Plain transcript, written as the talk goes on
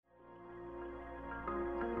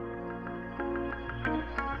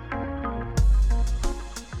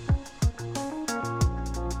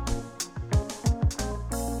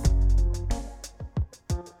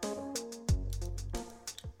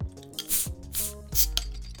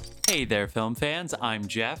Hey there, film fans. I'm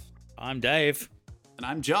Jeff. I'm Dave. And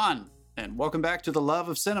I'm John. And welcome back to The Love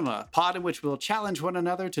of Cinema, a pod in which we'll challenge one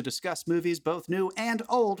another to discuss movies both new and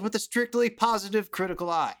old with a strictly positive critical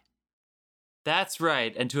eye. That's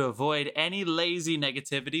right, and to avoid any lazy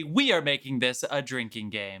negativity, we are making this a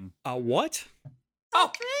drinking game. A what? Oh,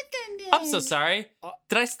 I'm so sorry.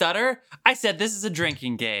 Did I stutter? I said this is a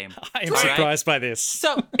drinking game. I am All right? surprised by this.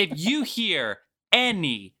 So, if you hear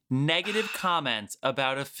any negative comments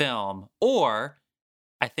about a film, or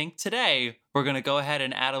I think today we're going to go ahead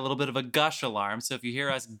and add a little bit of a gush alarm. So if you hear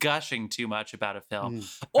us gushing too much about a film,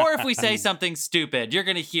 or if we say something stupid, you're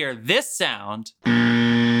going to hear this sound,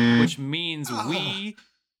 which means we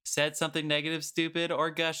said something negative, stupid,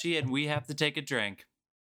 or gushy, and we have to take a drink.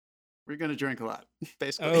 We're going to drink a lot,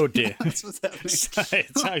 basically. Oh, dear. That's what's happening.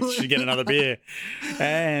 So you should get another beer.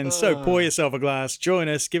 And so pour yourself a glass, join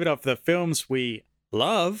us, give it up for the films we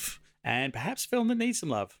love, and perhaps film that needs some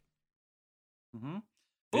love. Mm-hmm.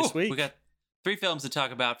 This week. We got 3 films to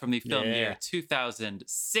talk about from the film Yeah. year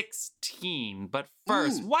 2016. But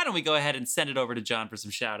first, why don't we go ahead and send it over to John for some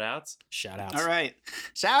shout outs? Shout outs. All right.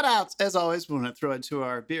 Shout outs. As always, we want to throw it to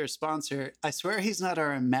our beer sponsor. I swear he's not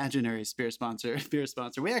our imaginary beer sponsor.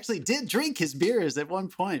 We actually did drink his beers at one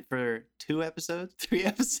point for 3 episodes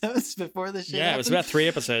before the show. Yeah, it was about 3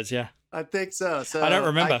 episodes, yeah. I think so. So I don't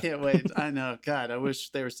remember. I can't wait. I know. God, I wish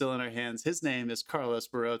they were still in our hands. His name is Carlos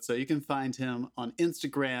Barroso. You can find him on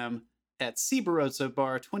Instagram at Barroso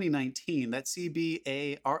Bar 2019. That's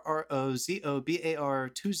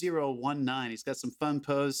CBARROZOBAR 2019. He's got some fun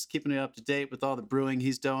posts, keeping it up to date with all the brewing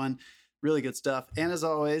he's doing. Really good stuff. And as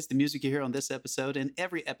always, the music you hear on this episode and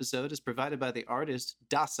every episode is provided by the artist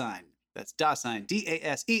Dasein. That's Dasein,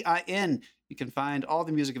 Dasein. You can find all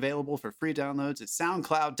the music available for free downloads at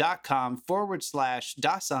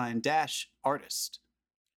soundcloud.com/Dasein-artist.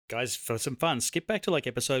 Guys, for some fun, skip back to like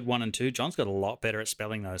episode 1 and 2. John's got a lot better at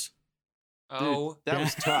spelling those. Oh, that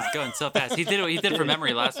was tough. It's going so fast. He did it from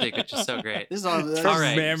memory last week, which is so great. This is all From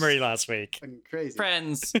right. memory last week. fucking crazy.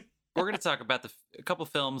 Friends, we're going to talk about a couple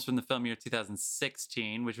films from the film year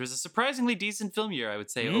 2016, which was a surprisingly decent film year, I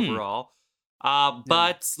would say, overall.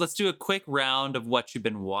 But let's do a quick round of what you've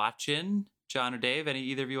been watching. John or Dave,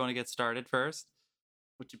 either of you want to get started first?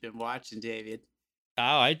 What you been watching, David? Oh,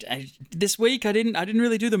 I this week I didn't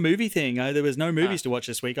really do the movie thing. There was no movies to watch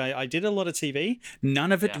this week. I did a lot of TV,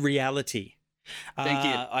 none of it reality. Thank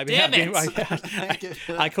you. Damn it!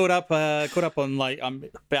 I caught up on I'm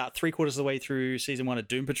about 3/4 of the way through season 1 of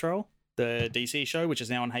Doom Patrol, the DC show, which is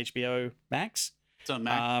now on HBO Max. It's on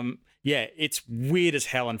Max. Yeah, it's weird as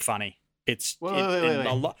hell and funny. It's Wait.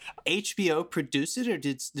 a lot. HBO produced it, or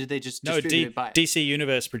did they just No, distribute it by it? DC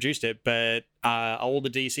Universe produced it, but all the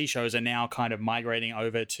DC shows are now kind of migrating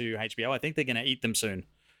over to HBO. I think they're going to eat them soon.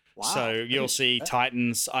 Wow. So you'll see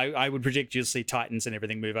Titans. I would predict you'll see Titans and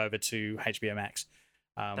everything move over to HBO Max.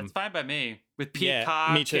 That's fine by me. With yeah,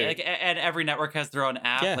 Peacock, me too. and every network has their own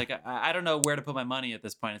app. Yeah. Like I don't know where to put my money at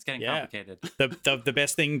this point. It's getting complicated. The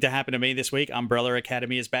best thing to happen to me this week, Umbrella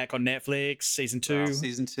Academy is back on Netflix, season 2. Wow,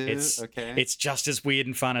 season 2. Okay. It's just as weird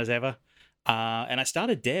and fun as ever. And I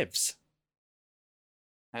started Devs.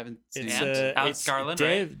 I haven't seen It's it. Alex Garland,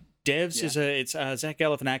 right? Devs is it's Zach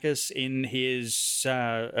Galifianakis in his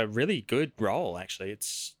a really good role. Actually,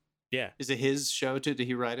 it's Is it his show too? Did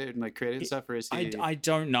he write it and like create it and stuff, or is he? I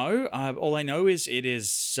don't know. All I know is it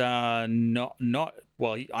is not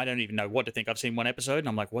well. I don't even know what to think. I've seen one episode and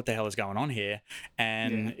I'm like, what the hell is going on here?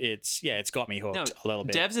 And it's got me hooked a little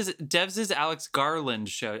bit. Devs is Alex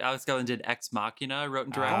Garland's show. Alex Garland did Ex Machina, wrote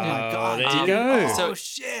and directed. Oh my god! there you dude. go. Oh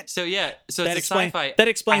shit! So it's a explains sci-fi. that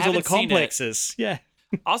explains I all the haven't seen it. complexes. Yeah.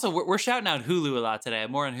 Also, we're shouting out Hulu a lot today.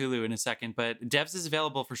 More on Hulu in a second, but Devs is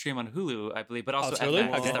available for stream on Hulu, I believe, but also it's Hulu?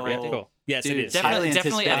 FX. Is that right? Cool. Yes, Dude, it is. Definitely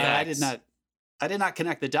highly anticipated. FX. I did not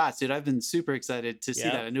connect the dots, dude. I've been super excited to see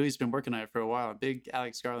Yeah. that. I knew he's been working on it for a while. Big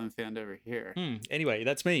Alex Garland fan over here. Anyway,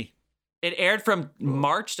 that's me. It aired from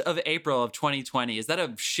March of April of 2020. Is that a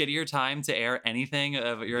shittier time to air anything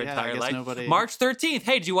of your Yeah, I entire guess life? nobody- March 13th.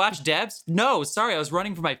 Hey, did you watch Devs? No, sorry, I was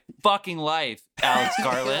running for my fucking life, Alex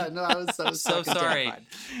Garland. Yeah, no, I was So fucking sorry. terrified.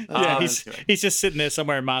 Yeah, That's he's just sitting there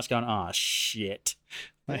somewhere in Mars going, oh shit.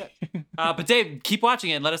 But Dave, keep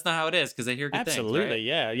watching it and let us know how it is because I hear good Absolutely,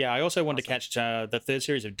 things. yeah. I also wanted to catch the 3rd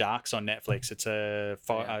series of Darks on Netflix. It's a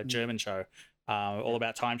German show, all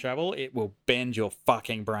about time travel. It will bend your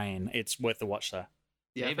fucking brain. It's worth the watch, though.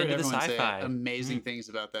 Yeah, I've Maybe heard into the everyone say sci-fi. amazing things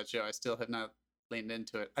about that show. I still have not leaned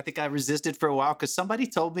into it. I think I resisted for a while because somebody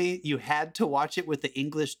told me you had to watch it with the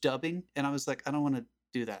English dubbing, and I was like, I don't want to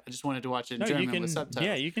do that. I just wanted to watch it in No, German you can. with subtitles.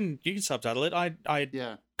 Yeah, you can subtitle it. I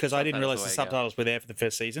Yeah. because I didn't Subtitles realize the the way to go. subtitles were there for the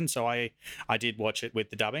first season, so I did watch it with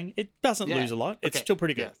the dubbing. It doesn't Yeah. lose a lot. It's Okay. still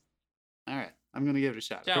pretty good. Yes. All right. I'm gonna give it a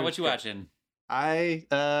shot. John, what you watching? I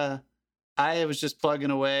was just plugging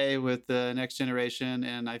away with the Next Generation,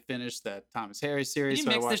 and I finished that Thomas Harris series.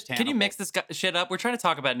 Can you mix this shit up? We're trying to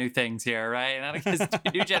talk about new things here, right? Not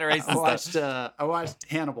just new generations stuff. I watched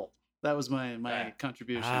Hannibal. That was my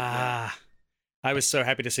contribution. I was so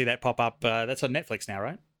happy to see that pop up. That's on Netflix now,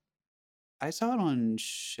 right? I saw it on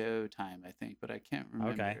Showtime, I think, but I can't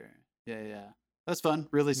remember. Okay. Yeah. That's fun.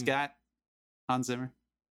 Ridley Scott, Hans Zimmer.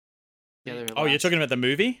 Yeah. Oh, you're talking about the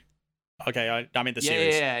movie? Okay, I mean the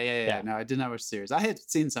series. Yeah. No, I did not watch the series. I had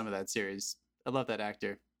seen some of that series. I love that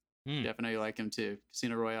actor. Jeff, I know you like him too.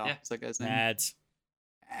 Casino Royale. Yeah. Is that guy's name? Mads.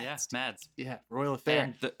 Mads. Yeah, Royal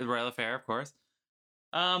Affair. And the Royal Affair, of course.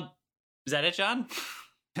 Is that it, John?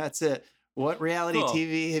 That's it. What reality Cool.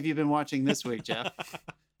 TV have you been watching this week, Jeff?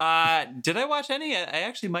 Did I watch any? I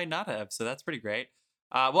actually might not have, so that's pretty great.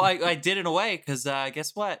 Well, I did in a way because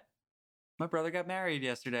guess what? My brother got married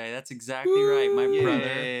yesterday. That's exactly right. My brother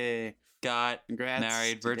Yay. got Congrats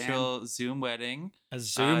married, to virtual Zoom wedding. A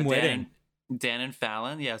Zoom wedding. Dan and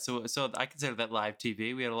Fallon, yeah. So I consider that live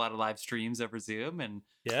TV. We had a lot of live streams over Zoom, and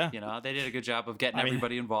Yeah. they did a good job of getting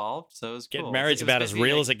everybody involved. So it was Getting cool. married's It was about as basically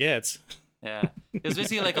real like- as it gets. Yeah, it was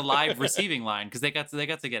basically like a live receiving line because they got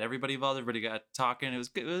to get everybody involved. Everybody got talking. It was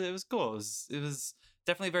good. It was cool. It was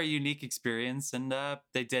definitely a very unique experience, and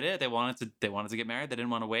they did it. They wanted to get married. They didn't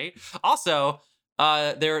want to wait. Also,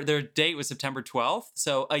 their date was September 12th,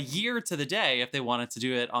 so a year to the day, if they wanted to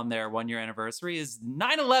do it on their 1 year anniversary, is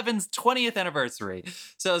 9/11's 20th anniversary.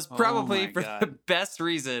 So it's probably my for God. the best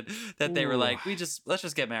reason that they were Ooh. like, let's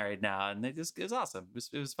just get married now, and it was awesome.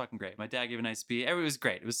 It was fucking great. My dad gave a nice speech. It was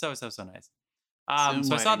great. It was so nice. Zoom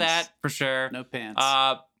So I saw weddings. that for sure. No pants.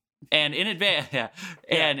 And in advance,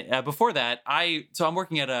 and before that, I'm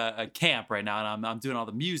working at a camp right now, and I'm doing all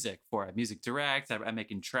the music for it, music direct. I'm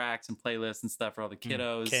making tracks and playlists and stuff for all the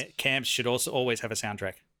kiddos. Camps should also always have a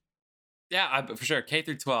soundtrack. Yeah, for sure. K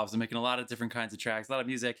through 12s. I'm making a lot of different kinds of tracks, a lot of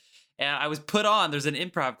music. And I was put on, there's an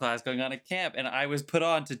improv class going on at camp, and I was put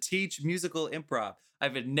on to teach musical improv.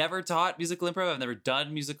 I've never taught musical improv. I've never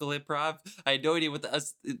done musical improv. I had no idea what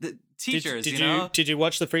the teachers, Did you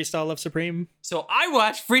watch the Freestyle Love Supreme? So I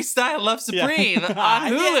watched Freestyle Love Supreme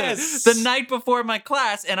on Hulu Yes! the night before my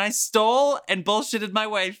class, and I stole and bullshitted my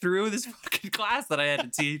way through this fucking class that I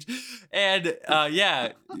had to teach. And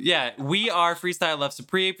we are Freestyle Love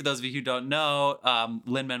Supreme. For those of you who don't know,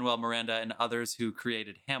 Lin-Manuel Miranda and others who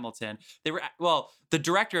created Hamilton. The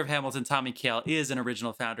director of Hamilton, Tommy Kail, is an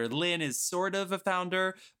original founder. Lin is sort of a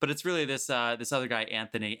founder, but it's really this other guy,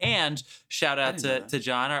 Anthony. And shout out to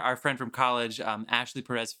John, our friend from college, Ashley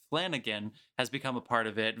Perez Flanagan, has become a part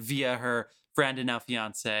of it via her friend and now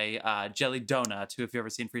fiance, Jelly Donut, who, if you've ever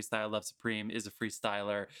seen Freestyle Love Supreme, is a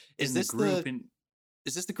freestyler. Is this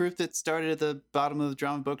the group that started at the bottom of the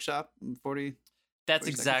drama bookshop? 40. That's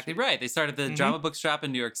exactly right. They started the Drama Bookshop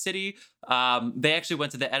in New York City. They actually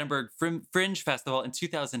went to the Edinburgh Fringe Festival in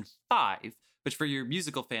 2005, which for your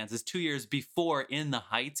musical fans is 2 years before In the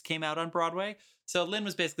Heights came out on Broadway. So Lin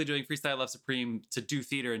was basically doing Freestyle Love Supreme to do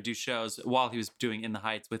theater and do shows while he was doing In the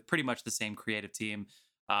Heights with pretty much the same creative team.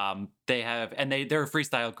 They're a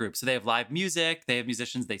freestyle group. So they have live music, they have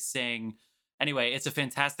musicians, they sing. Anyway, it's a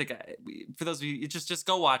fantastic, for those of you, just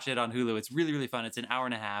go watch it on Hulu. It's really, really fun. It's an hour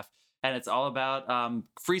and a half. And it's all about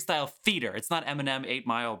freestyle theater. It's not Eminem 8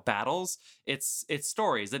 Mile battles. It's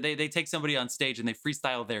stories. They take somebody on stage and they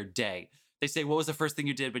freestyle their day. They say, what was the first thing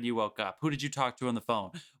you did when you woke up? Who did you talk to on the phone?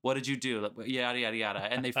 What did you do? Yada, yada, yada.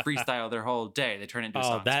 And they freestyle their whole day. They turn it into a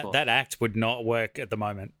song. That act would not work at the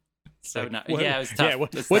moment. So Like, it was tough. Yeah,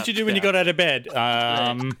 what'd you do when you got out of bed?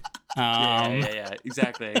 Yeah,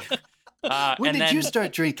 exactly. When did you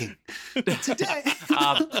start drinking? Today.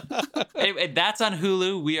 Anyway, that's on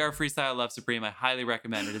Hulu. We are Freestyle Love Supreme. I highly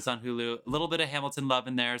recommend it. It's on Hulu. A little bit of Hamilton love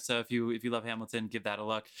in there. So if you love Hamilton, give that a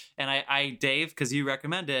look. And I Dave, because you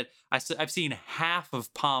recommend it, I've seen half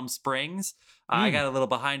of Palm Springs. I got a little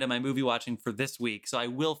behind on my movie watching for this week, so I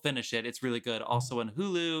will finish it. It's really good. Also on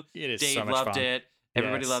Hulu. It is Dave so much loved fun. it.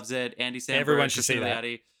 Everybody Yes. loves it. Andy Samberg. Everyone should see Christina that.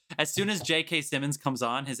 Milioti. As soon as J.K. Simmons comes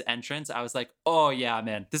on, his entrance, I was like, "Oh yeah,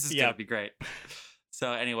 man, this is gonna be great."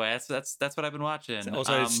 So anyway, that's what I've been watching.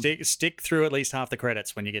 Also, stick through at least half the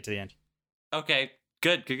credits when you get to the end. Okay,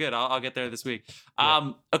 good. I'll get there this week.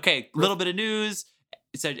 Yeah. Okay, a little bit of news.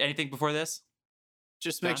 So anything before this?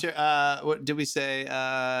 Just make sure. What did we say?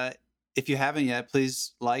 If you haven't yet,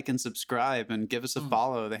 please like and subscribe and give us a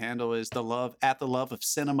follow. The handle is the love of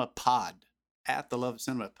cinema pod. at the Love of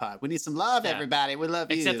Cinema Pod. We need some love, everybody. We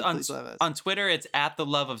love you. Except Please love us. on Twitter, it's at the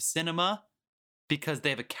Love of Cinema because they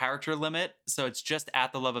have a character limit. So it's just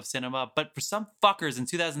at the Love of Cinema. But for some fuckers in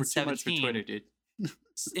 2017, We're too much for Twitter, dude.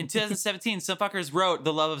 in 2017, some fuckers wrote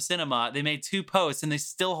the Love of Cinema. They made 2 posts and they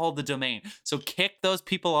still hold the domain. So kick those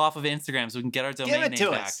people off of Instagram so we can get our domain Give it name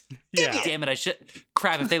to back. us. Yeah. Damn it! I should.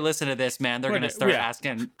 Crap! If they listen to this, man, they're gonna start Yeah.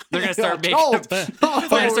 asking. They're gonna start making. Told. They're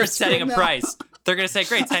gonna start setting a price. They're gonna say,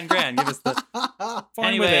 "Great, 10 grand. Give us the."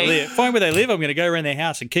 Find where they live. Find where they live. I'm going to go around their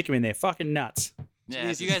house and kick them in their fucking nuts. Yeah,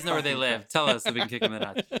 if Jesus you guys know where they fucking live, Christ. tell us so we can kick them in the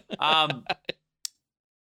nuts.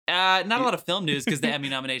 Not a lot of film news because the Emmy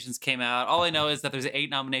nominations came out. All I know is that there's 8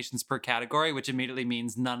 nominations per category, which immediately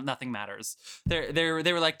means nothing matters. They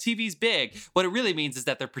were like, TV's big. What it really means is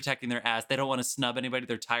that they're protecting their ass. They don't want to snub anybody.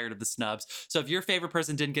 They're tired of the snubs. So if your favorite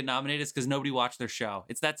person didn't get nominated, it's because nobody watched their show.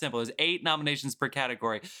 It's that simple. There's 8 nominations per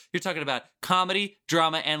category. You're talking about comedy,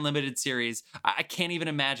 drama, and limited series. I can't even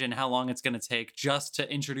imagine how long it's going to take just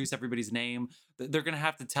to introduce everybody's name. They're going to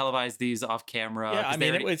have to televise these off camera. Yeah, I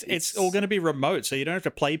mean, it's all going to be remote, so you don't have to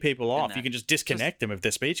play people off. that. You can just disconnect them if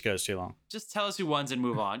their speech goes too long. Just tell us who wins and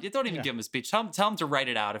move on. You don't even give them a speech. Tell them to write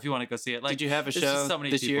it out if you want to go see it. Like, Did you have a there's just show so many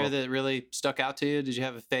this year people. that really stuck out to you? Did you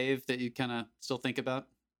have a fave that you kind of still think about?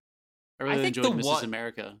 I really think enjoyed the Mrs. one-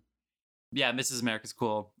 America. Yeah, Mrs. America's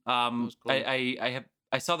cool. was cool. I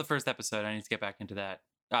saw the first episode. I need to get back into that.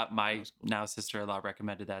 My was cool. now sister-in-law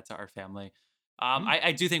recommended that to our family.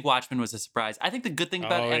 I do think Watchmen was a surprise. I think the good thing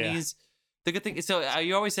about Oh, yeah. Emmys, the good thing, so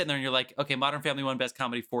you always sit there and you're like, okay, Modern Family won Best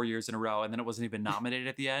Comedy 4 years in a row, and then it wasn't even nominated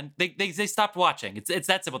at the end. They stopped watching. It's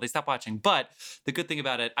that simple. They stopped watching. But the good thing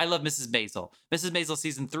about it, I love Mrs. Maisel. Mrs. Maisel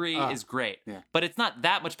season 3 is great, yeah. but it's not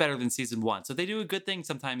that much better than season 1. So they do a good thing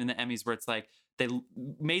sometime in the Emmys where it's like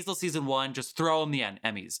Maisel season 1, just throw them the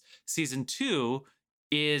Emmys. Season 2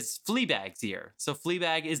 is Fleabag's year. So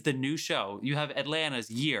Fleabag is the new show. You have Atlanta's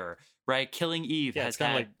year, right? Killing Eve Yeah, has it's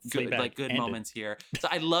kinda had like Fleabag good ended. moments here. So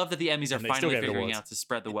I love that the Emmys are And they still finally gave it figuring awards. out to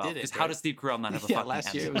spread the It wealth. did it, Because how right? does Steve Carell not have a Yeah, fucking last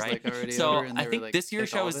Emmy, year it was, right? like, already So over, and I they were think like, this year's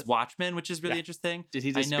take all show of is it. Watchmen, which is really Yeah. interesting. Did he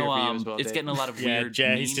I disappear know for you as well, it's Dave? getting a lot of Yeah, weird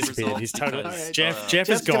Jeff, he's meme disappeared. results He's totally. because, Alright. Jeff is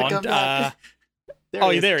Jeff's gonna gone. come back. There Oh,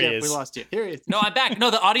 he is. there he Jeff, is. We lost you. Here he is. No, I'm back. No,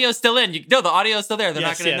 the audio's still in. The audio's still there. They're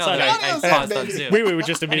Yes, not going to yes, know I that know. I Audio's paused there, on baby. Zoom. we were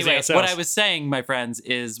just amusing Anyway, ourselves. what I was saying, my friends,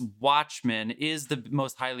 is Watchmen is the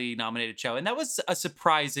most highly nominated show, and that was a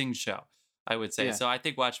surprising show, I would say. Yeah. So I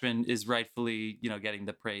think Watchmen is rightfully, getting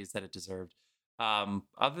the praise that it deserved.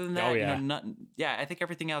 Other than that, Oh, yeah. I think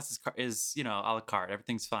everything else is a la carte.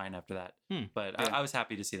 Everything's fine after that. But Yeah. I was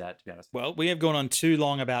happy to see that, to be honest. Well, we have gone on too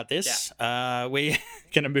long about this. We're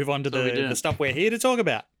going to move on to So we the did. stuff we're here to talk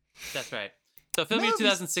about. That's right. So film year Movies.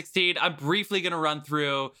 2016. I'm briefly gonna run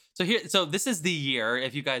through. So this is the year.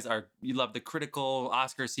 If you guys you love the critical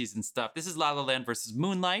Oscar season stuff, this is La La Land versus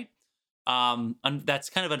Moonlight. And that's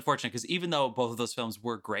kind of unfortunate because even though both of those films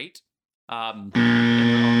were great, in their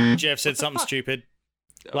own- Jeff said something stupid.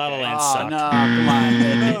 La La Okay. Land Oh sucked. no! Come on,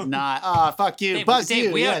 it did not. Oh, fuck you, Dave, buzz Dave,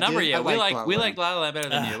 you. we Yeah, outnumber dude. you. I We La La like Land. La La Land better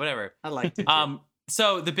than you. Whatever. I liked it.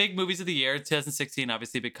 So the big movies of the year, 2016,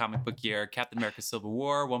 obviously a big comic book year. Captain America: Civil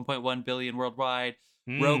War, 1.1 billion worldwide.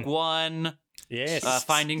 Rogue One, Yes.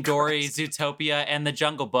 Finding Dory, Zootopia, and The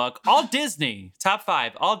Jungle Book. All Disney. Top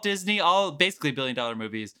 5. All Disney. All basically billion-dollar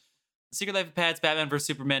movies. Secret Life of Pets, Batman vs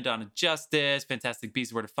Superman, Dawn of Justice, Fantastic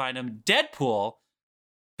Beasts, Where to Find Them. Deadpool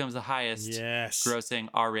becomes the highest Yes. grossing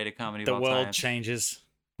R-rated comedy The of all world time. changes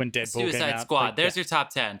when Deadpool came Suicide out. Squad. Like, There's your top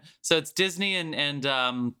 10. So it's Disney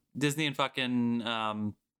and Disney and fucking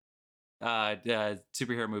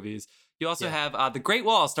superhero movies. You also have The Great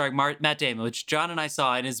Wall starring Matt Damon, which John and I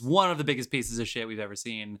saw and is one of the biggest pieces of shit we've ever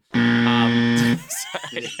seen.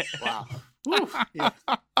 Sorry. Wow. Woo. Yeah.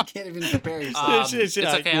 You can't even prepare yourself. It's It's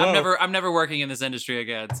like, okay. whoa. I'm never working in this industry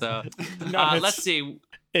again. So No, it's- let's see.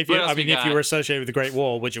 If what you, else I we mean, if you got? were associated with the Great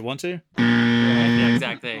Wall, would you want to? Yeah,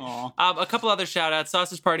 exactly. Aw. A couple other shout outs.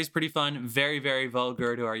 Sausage Party's pretty fun. Very, very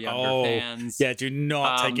vulgar to our younger Oh, fans. yeah. Do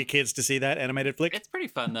not take Um, your kids to see that animated flick. It's pretty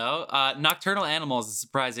fun though. Nocturnal Animals is a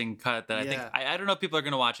surprising cut that I think Yeah. I don't know if people are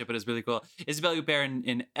gonna watch it, but it's really cool. Isabelle Huppert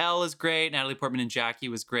in Elle is great. Natalie Portman in Jackie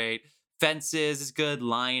was great. Fences is good.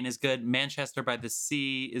 Lion is good. Manchester by the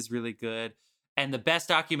Sea is really good. And the best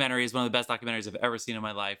documentary is one of the best documentaries I've ever seen in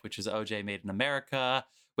my life, which is OJ Made in America,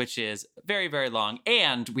 which is very, very long.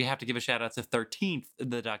 And we have to give a shout out to 13th,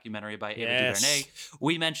 the documentary by Ava Yes. DuVernay.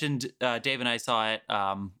 We mentioned, Dave and I saw it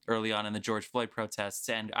early on in the George Floyd protests,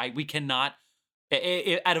 and we cannot.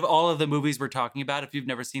 Out of all of the movies we're talking about, if you've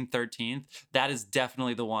never seen 13th, that is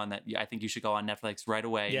definitely the one that I think you should go on Netflix right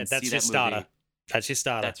away Yeah, and that's see your that starter. movie. That's your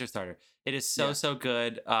starter. That's your starter. It is so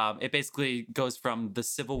good. It basically goes from the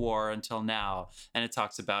Civil War until now, and it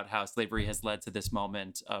talks about how slavery has led to this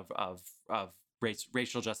moment of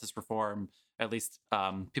racial justice reform. At least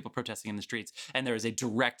people protesting in the streets, and there is a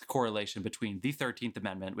direct correlation between the 13th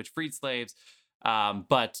Amendment, which freed slaves,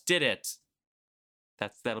 but did it.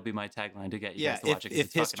 That'll be my tagline to get you guys to watch it.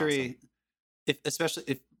 If history, awesome. Especially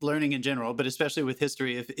if learning in general, but especially with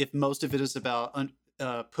history, if most of it is about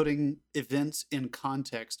putting events in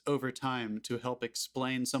context over time to help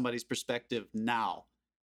explain somebody's perspective now,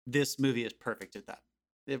 this movie is perfect at that.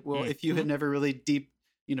 If you had never really deep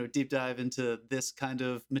dive into this kind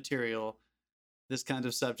of material, this kind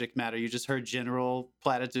of subject matter, you just heard general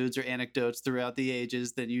platitudes or anecdotes throughout the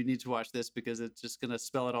ages, then you need to watch this because it's just going to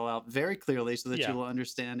spell it all out very clearly so that you will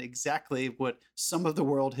understand exactly what some of the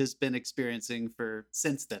world has been experiencing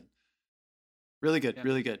since then. Really good,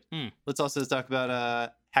 really good. Let's also talk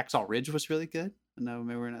about Hacksaw Ridge was really good. I know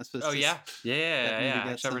maybe we're not supposed to. Oh, yeah.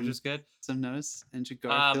 Hacksaw Ridge was good. Some notice. Andrew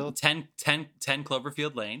Garfield. 10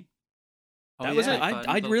 Cloverfield Lane. That was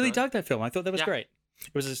I really dug that film. I thought that was great.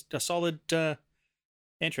 It was a solid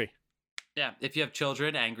entry. Yeah, if you have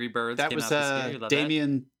children, Angry Birds. That was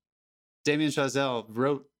Damien Chazelle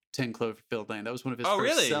wrote 10 Cloverfield Lane. That was one of his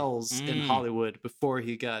first cells in Hollywood before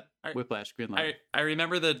he got Whiplash greenlight. I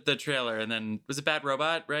remember the trailer, and then was it Bad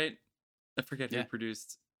Robot, right? I forget who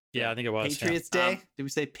produced. Yeah, I think it was. Patriots Day? Did we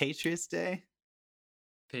say Patriots Day?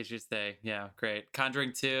 Patriots Day. Yeah, great.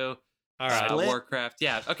 Conjuring 2. All right. Warcraft.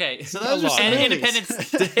 Yeah. Okay. So those are and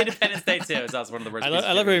Independence Day 2 is also one of the worst. I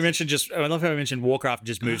love how we mentioned Warcraft and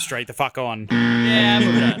just moved straight the fuck on. Yeah,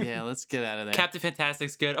 moving on. Yeah, let's get out of there. Captain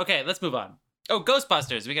Fantastic's good. Okay, let's move on. Oh,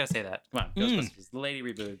 Ghostbusters. We gotta say that. Come on, Ghostbusters. The lady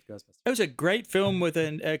rebooted Ghostbusters. It was a great film with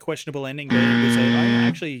a questionable ending, but it was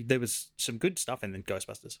actually there was some good stuff in the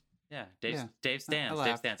Ghostbusters. Yeah, Dave Stans.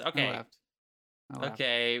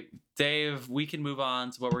 Okay, Dave, we can move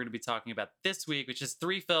on to what we're going to be talking about this week, which is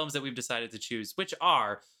 3 films that we've decided to choose, which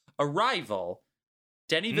are Arrival.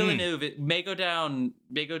 Denis Villeneuve may go down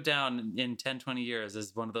in 10, 20 years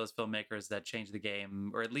as one of those filmmakers that changed the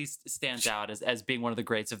game, or at least stands out as being one of the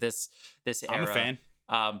greats of this era. I'm a fan.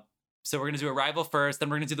 So we're going to do Arrival first, then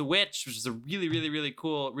we're going to do The Witch, which is a really, really, really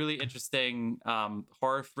cool, really interesting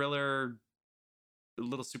horror thriller, a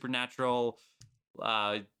little supernatural,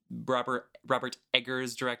 Robert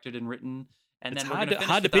Eggers directed and written, and it's then we're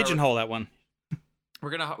hard to pigeonhole that one.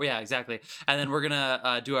 Exactly, and then we're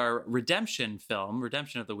gonna do our redemption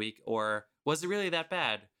of the week, or was it really that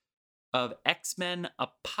bad? Of X-Men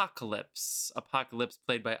Apocalypse,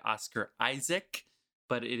 played by Oscar Isaac,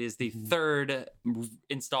 but it is the third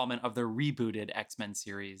installment of the rebooted X-Men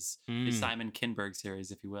series, the Simon Kinberg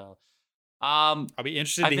series, if you will. I'll be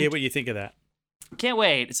interested to hear what you think of that. Can't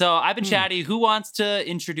wait. So I've been chatty. Who wants to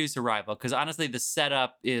introduce Arrival? Because honestly, the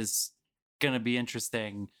setup is going to be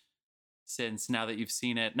interesting since now that you've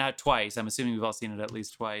seen it. Not twice. I'm assuming we've all seen it at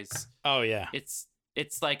least twice. Oh, yeah. It's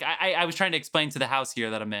like, I was trying to explain to the house here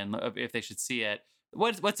that I'm in if they should see it.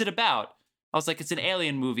 What's it about? I was like, it's an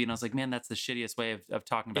alien movie. And I was like, man, that's the shittiest way of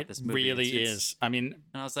talking about this movie. It really is. I mean,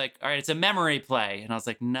 and I was like, all right, it's a memory play. And I was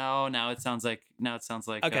like, no, now it sounds like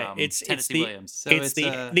okay, it's Tennessee Williams. So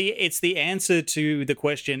it's the answer to the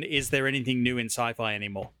question, is there anything new in sci-fi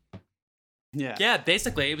anymore? Yeah,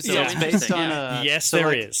 basically. It was so it's based on yes,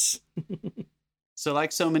 there is. So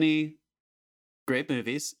like so many great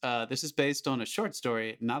movies, this is based on a short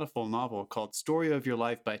story, not a full novel, called Story of Your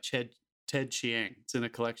Life by Ted Chiang. It's in a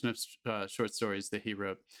collection of short stories that he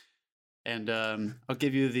wrote. And I'll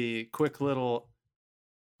give you the quick little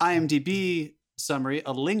IMDb summary.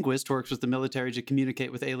 A linguist works with the military to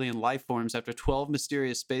communicate with alien life forms after 12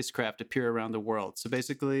 mysterious spacecraft appear around the world. So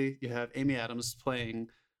basically, you have Amy Adams playing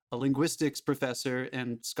a linguistics professor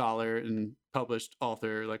and scholar and published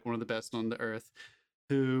author, like one of the best on the earth,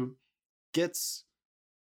 who gets...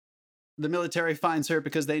 The military finds her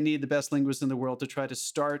because they need the best linguists in the world to try to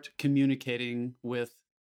start communicating with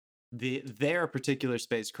their particular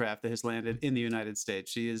spacecraft that has landed in the United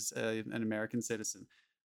States. She is an American citizen.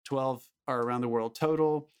 12 are around the world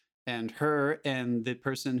total, and her and the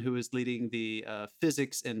person who is leading the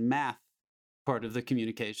physics and math part of the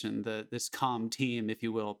communication, this comm team, if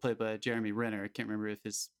you will, played by Jeremy Renner. I can't remember if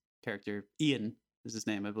his character, Ian is his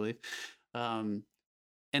name, I believe.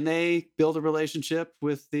 And they build a relationship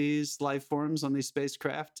with these life forms on these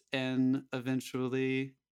spacecraft, and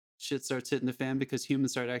eventually shit starts hitting the fan because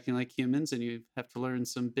humans start acting like humans, and you have to learn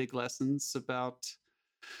some big lessons about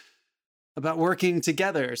working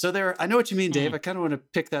together. So I know what you mean, Dave. I kind of want to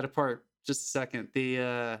pick that apart just a second.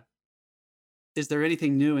 Is there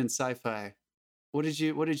anything new in sci-fi? What did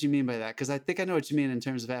you mean by that? Because I think I know what you mean in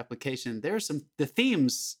terms of application. There are the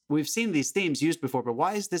themes, we've seen these themes used before, but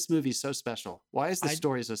why is this movie so special? Why is the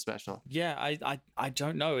story so special? Yeah, I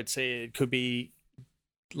don't know. It could be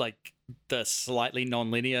like the slightly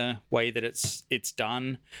non-linear way that it's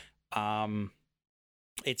done.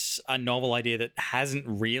 It's a novel idea that hasn't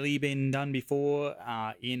really been done before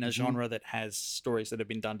in a genre that has stories that have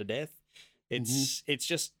been done to death. It's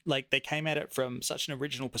just like they came at it from such an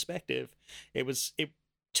original perspective. It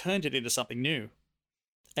turned it into something new.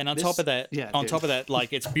 And on top of that,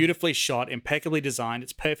 like it's beautifully shot, impeccably designed,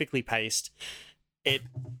 it's perfectly paced. It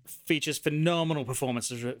features phenomenal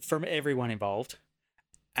performances from everyone involved.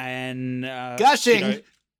 And gushing.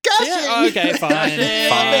 Gushing. Yeah, okay, fine.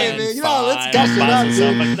 Baby. Fine. Let's gush it up,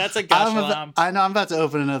 dude. That's a gush alarm. I know I'm about to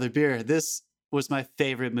open another beer. This was my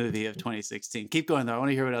favorite movie of 2016. Keep going though. I want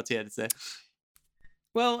to hear what else you had to say.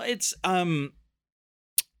 Well, it's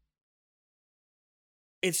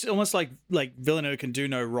almost like Villeneuve can do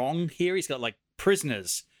no wrong here. He's got like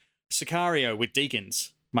Prisoners, Sicario with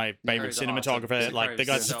Deakins, my favorite cinematographer. Awesome. Like the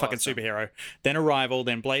guy's a fucking superhero. Then Arrival,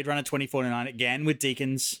 then Blade Runner 2049 again with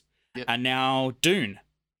Deakins, and now Dune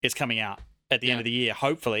is coming out at the end of the year,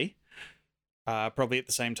 hopefully. Probably at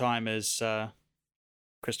the same time as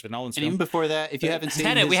Christopher Nolan's film. And even before that, if you haven't seen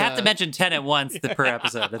Tenet, we have to mention Tenet once per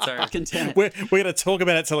episode. That's our Tenet. We're going to talk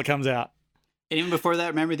about it till it comes out. And even before that,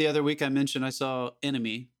 remember the other week I mentioned I saw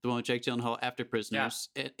Enemy, the one with Jake Gyllenhaal after Prisoners.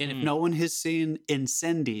 Yeah. And if no one has seen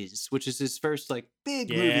Incendies, which is his first like big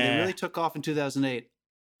movie that really took off in 2008,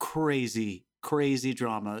 crazy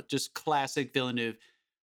drama, just classic Villeneuve.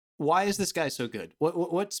 Why is this guy so good?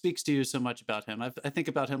 What speaks to you so much about him? I think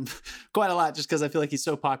about him quite a lot just because I feel like he's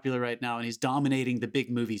so popular right now and he's dominating the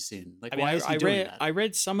big movie scene. Like, why is he doing that? I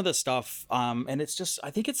read some of the stuff, and it's just,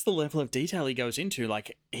 I think it's the level of detail he goes into.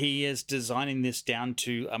 Like, he is designing this down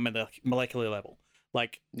to a molecular level.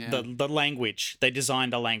 Like, the language, they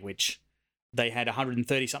designed a language. They had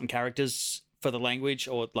 130-something characters for the language,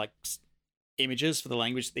 or like images for the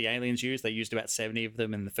language that the aliens used. They used about 70 of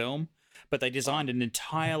them in the film. But they designed an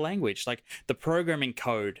entire language. Like the programming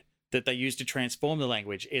code that they used to transform the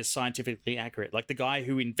language is scientifically accurate. Like the guy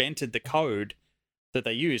who invented the code that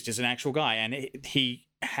they used is an actual guy, and he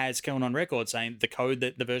has gone on record saying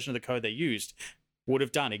the version of the code they used would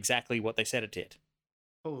have done exactly what they said it did.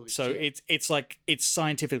 Holy so shit. it's like it's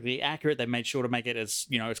scientifically accurate. They made sure to make it as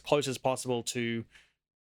as close as possible to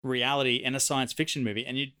reality in a science fiction movie,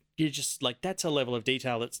 and you just like that's a level of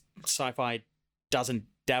detail that sci-fi doesn't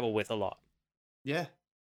dabble with a lot. Yeah.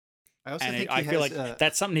 I feel like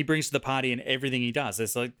that's something he brings to the party in everything he does.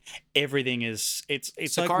 It's like everything is it's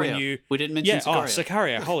Sicario. Like when we didn't mention Sicario.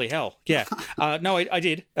 Sicario, holy hell. Yeah. No, I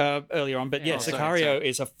did earlier on, but Sicario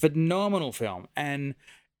is a phenomenal film. And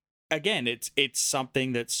again, it's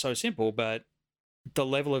something that's so simple, but the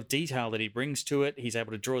level of detail that he brings to it, he's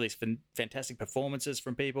able to draw these fantastic performances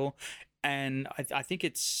from people. And I think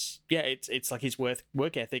it's like his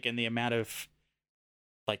work ethic and the amount of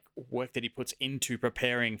like work that he puts into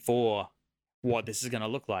preparing for what this is going to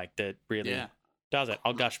look like that really does it.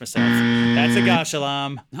 I'll gush myself. That's a gush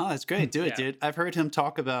alarm. No, that's great. Do it, dude. I've heard him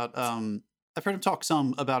talk about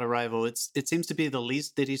some about Arrival. It seems to be the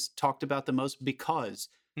least that he's talked about the most because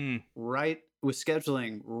right with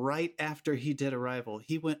scheduling, right after he did Arrival,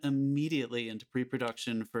 he went immediately into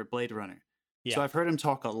pre-production for Blade Runner. Yeah. So I've heard him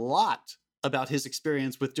talk a lot about his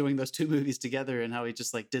experience with doing those two movies together and how he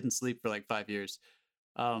just like didn't sleep for like 5 years.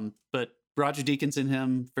 But Roger Deakins and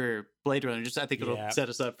him for Blade Runner, I think it'll set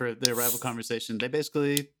us up for the Arrival conversation. They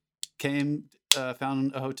basically came,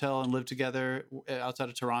 found a hotel and lived together outside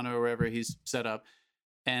of Toronto or wherever he's set up.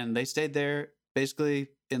 And they stayed there basically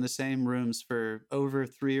in the same rooms for over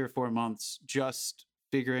 3 or 4 months, just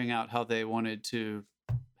figuring out how to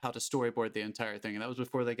storyboard the entire thing. And that was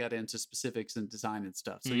before they got into specifics and design and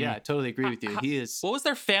stuff. So yeah, I totally agree with you. What was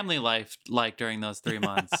their family life like during those 3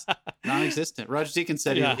 months? Non-existent. Roger Deakins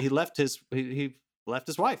said he left his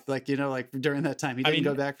wife, like during that time. He didn't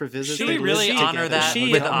go back for visits. Should we really honor that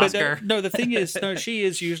with Oscar? No, the thing is, she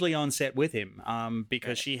is usually on set with him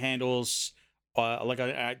because she handles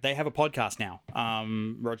they have a podcast now.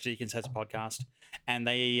 Roger Deakins has a podcast, and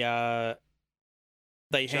they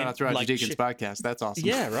shout out to Roger Deakins' podcast. That's awesome.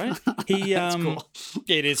 Yeah, right. He That's cool.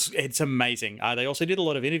 It's amazing. They also did a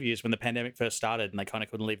lot of interviews when the pandemic first started, and they kind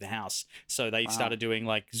of couldn't leave the house, so they started doing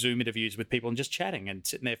like Zoom interviews with people and just chatting and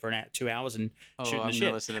sitting there for 2 hours and shooting the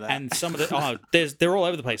shit. Listen to that. And some of the they're all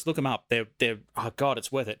over the place. Look them up. They're oh god,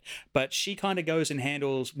 it's worth it. But she kind of goes and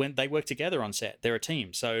handles when they work together on set. They're a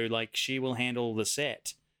team, so like she will handle the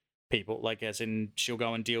set people, like as in she'll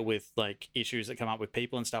go and deal with like issues that come up with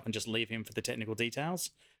people and stuff and just leave him for the technical details.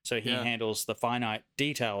 So he handles the finite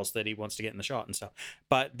details that he wants to get in the shot and stuff.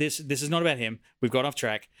 But this is not about him. We've got off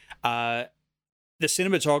track. The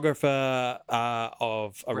cinematographer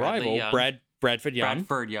of Arrival, Bradford Young.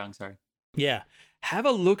 Sorry. Yeah. Have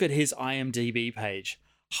a look at his IMDb page.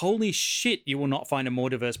 Holy shit, you will not find a more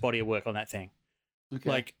diverse body of work on that thing. Okay,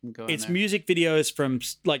 like it's music videos from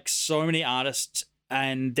like so many artists,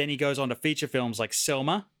 and then he goes on to feature films like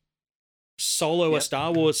Selma, Solo, a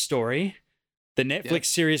Star Wars story, the Netflix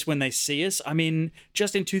series When They See Us. I mean,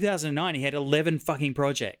 just in 2009, he had 11 fucking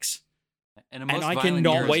projects. And I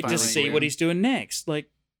cannot wait to see what he's doing next. Like,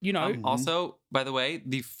 you know. Also, by the way,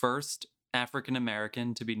 the first African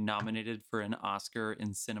American to be nominated for an Oscar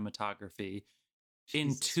in cinematography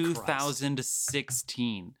in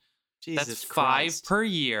 2016. That's 5 per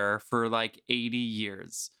year for like 80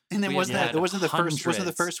 years. And then wasn't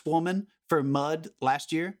the first woman for Mud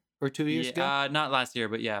last year or 2 years ago? Not last year,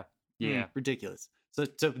 but yeah. Ridiculous. So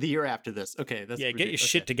the year after this. Okay, that's get your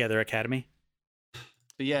shit together, Academy.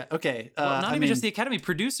 But yeah, okay. Well, not even just the Academy,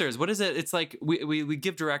 producers. What is it? It's like we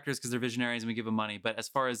give directors because they're visionaries and we give them money. But as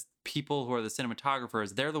far as people who are the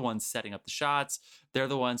cinematographers, they're the ones setting up the shots. They're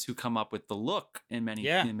the ones who come up with the look in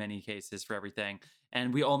many cases for everything.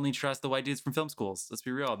 And we only trust the white dudes from film schools. Let's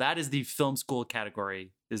be real. That is the film school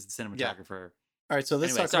category, is the cinematographer. Yeah. All right, so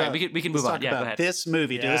let's talk about. We can move on. Go ahead. This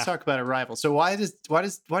movie. Dude, let's talk about Arrival. So why did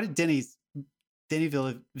Denis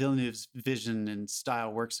Villeneuve's vision and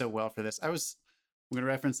style work so well for this? I'm going to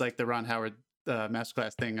reference like the Ron Howard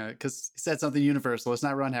masterclass thing because he said something universal. It's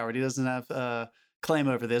not Ron Howard. He doesn't have claim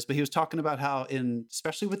over this, but he was talking about how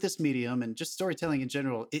especially with this medium and just storytelling in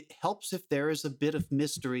general, it helps if there is a bit of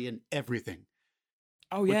mystery in everything.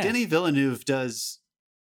 Oh, yeah. What Denis Villeneuve does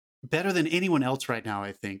better than anyone else right now,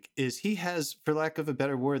 I think, is he has, for lack of a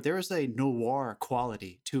better word, there is a noir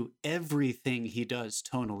quality to everything he does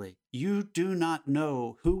tonally. You do not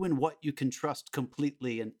know who and what you can trust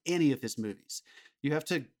completely in any of his movies. You have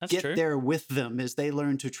to get there with them as they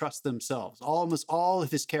learn to trust themselves. Almost all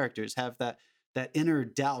of his characters have that inner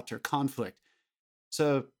doubt or conflict.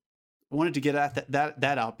 So I wanted to get at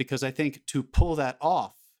that out because I think to pull that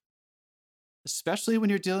off, especially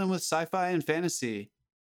when you're dealing with sci-fi and fantasy,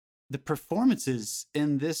 the performances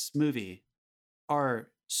in this movie are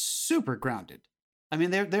super grounded. I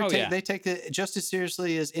mean, they take it just as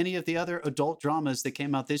seriously as any of the other adult dramas that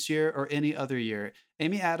came out this year or any other year.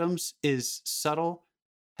 Amy Adams is subtle,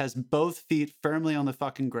 has both feet firmly on the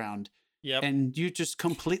fucking ground. Yep. And you just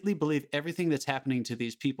completely believe everything that's happening to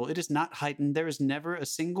these people. It is not heightened. There is never a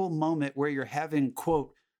single moment where you're having,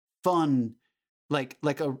 quote, fun, like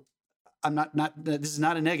a I'm not this is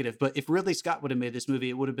not a negative, but if Ridley Scott would have made this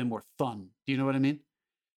movie, it would have been more fun. Do you know what I mean?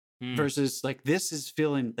 Versus like this is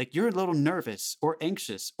feeling like you're a little nervous or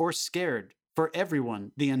anxious or scared for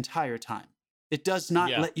everyone the entire time. It does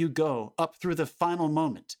not let you go up through the final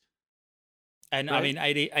moment. And right? I mean,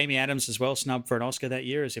 Amy Adams as well, snubbed for an Oscar that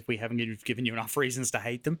year, as if we haven't given you enough reasons to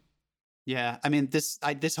hate them. Yeah, I mean, this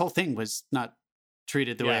whole thing was not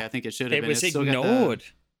treated the way I think it should have been. It was ignored.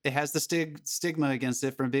 It has the stigma against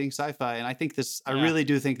it from being sci-fi, and I think this. I really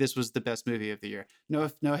do think this was the best movie of the year. No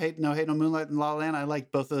hate on Moonlight and La La Land. I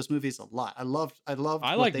like both of those movies a lot. I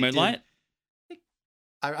like Moonlight.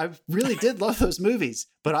 I really did love those movies,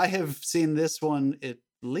 but I have seen this one at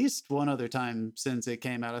least one other time since it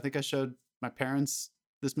came out. I think I showed my parents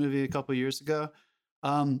this movie a couple years ago.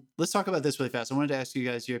 Let's talk about this really fast. I wanted to ask you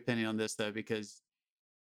guys your opinion on this though, because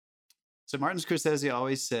Martin Scorsese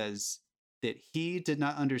always says that he did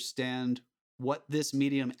not understand what this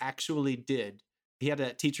medium actually did. He had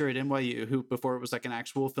a teacher at NYU who, before it was like an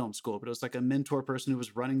actual film school, but it was like a mentor person who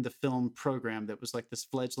was running the film program that was like this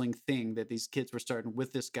fledgling thing that these kids were starting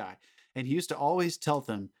with this guy. And he used to always tell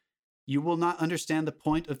them, you will not understand the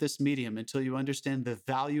point of this medium until you understand the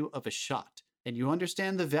value of a shot. And you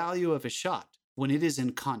understand the value of a shot when it is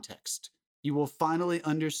in context. You will finally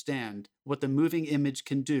understand what the moving image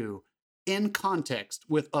can do in context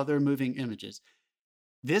with other moving images.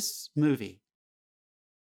 This movie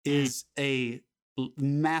is a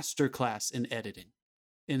masterclass in editing,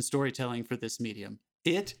 in storytelling for this medium.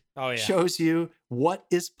 It shows you what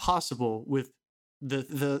is possible with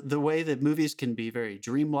the way that movies can be very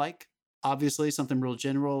dreamlike, obviously something real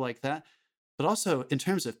general like that, but also in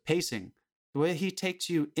terms of pacing, the way he takes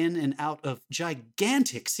you in and out of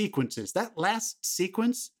gigantic sequences. That last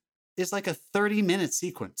sequence is like a 30-minute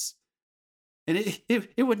sequence. And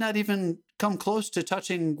it would not even come close to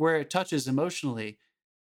touching where it touches emotionally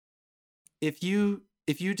if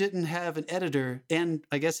if you didn't have an editor and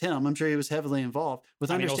I guess him, I'm sure he was heavily involved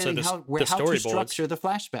with understanding how to structure the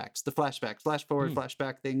flashbacks, flash forward,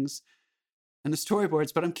 flashback things, and the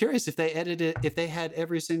storyboards. But I'm curious if they had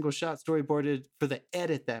every single shot storyboarded for the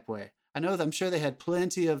edit that way. I'm sure they had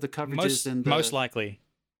plenty of the coverages most likely.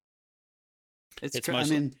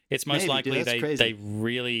 It's most likely they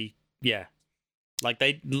really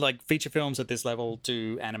like feature films at this level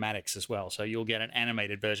do animatics as well, so you'll get an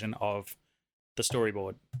animated version of the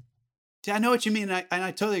storyboard. Yeah, I know what you mean, and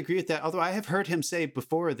I totally agree with that. Although I have heard him say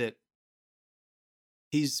before that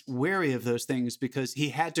he's wary of those things because he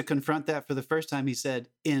had to confront that for the first time. He said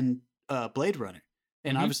in Blade Runner,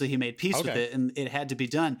 and obviously he made peace with it, and it had to be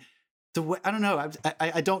done. The way, I don't know.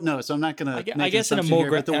 I don't know, so I'm not gonna. I guess in a more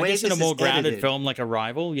grounded film like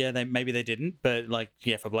Arrival, maybe they didn't, but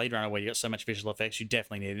for Blade Runner where you got so much visual effects, you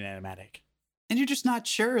definitely need an animatic. And you're just not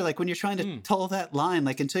sure, like when you're trying to toe that line,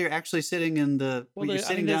 like until you're actually sitting in the, you're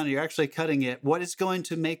sitting down and you're actually cutting it. What is going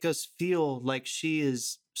to make us feel like she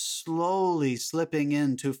is slowly slipping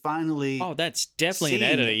into finally? Oh, that's definitely an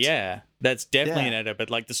editor. Yeah, that's definitely an editor. But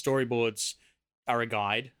like the storyboards are a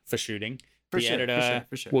guide for shooting. The editor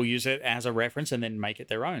will use it as a reference and then make it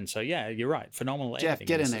their own. So yeah, you're right. Phenomenal Jeff, editing.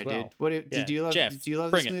 Get in there, dude. What did you love? Jeff, do you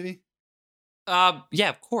love this movie? Yeah,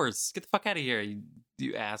 of course. Get the fuck out of here,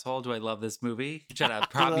 you asshole. Do I love this movie? You trying to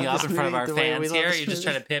prop me up in front of our fans here? You're just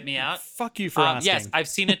trying to pit me out? Fuck you for asking. Yes, I've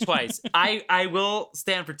seen it twice. I will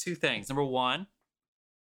stand for two things. Number one,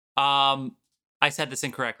 I said this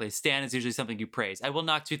incorrectly. Stan is usually something you praise. I will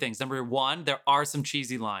knock two things. Number one, there are some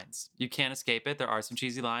cheesy lines. You can't escape it. There are some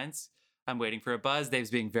cheesy lines. I'm waiting for a buzz.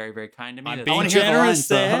 Dave's being very, very kind to me. I'm being generous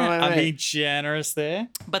there. I'm being generous there.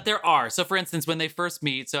 But there are. So, for instance, when they first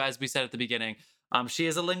meet, so as we said at the beginning, she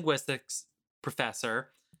is a linguistics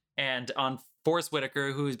professor, and on Forrest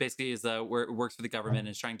Whitaker, who is basically works for the government, and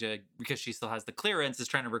is trying to, because she still has the clearance, is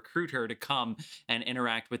trying to recruit her to come and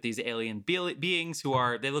interact with these alien beings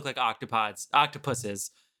who they look like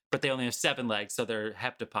octopuses, but they only have 7 legs, so they're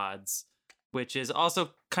heptapods. Which is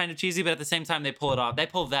also kind of cheesy, but at the same time, they pull it off. They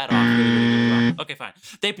pull that off really, really, really well. Okay, fine.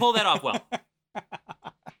 They pull that off well.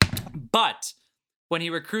 But when he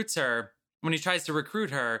tries to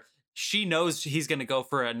recruit her, she knows he's going to go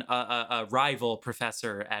for a rival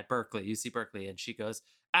professor at Berkeley, UC Berkeley. And she goes,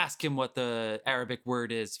 ask him what the Arabic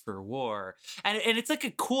word is for war. And it's like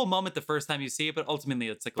a cool moment the first time you see it, but ultimately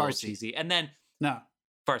it's like a little cheesy. And then... No.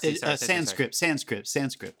 Farsi,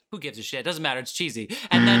 Sanskrit. Who gives a shit? It doesn't matter. It's cheesy.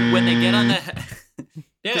 And then when they get on the...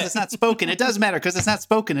 Because it's not spoken. It does matter because it's not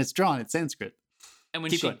spoken. It's drawn. It's Sanskrit. And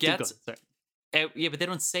when she gets... Yeah, but they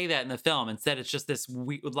don't say that in the film. Instead, it's just this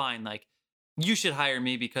line like, you should hire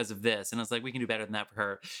me because of this. And I was like, we can do better than that for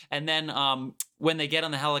her. And then when they get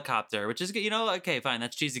on the helicopter, which is, okay, fine,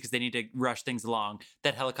 that's cheesy because they need to rush things along.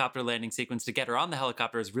 That helicopter landing sequence to get her on the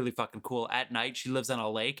helicopter is really fucking cool. At night, she lives on a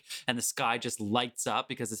lake and the sky just lights up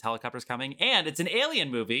because this helicopter's coming. And it's an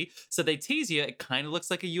alien movie, so they tease you. It kind of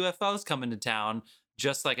looks like a UFO's coming to town,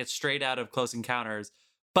 just like it's straight out of Close Encounters.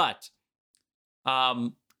 But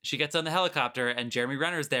she gets on the helicopter and Jeremy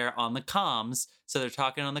Renner's there on the comms. So they're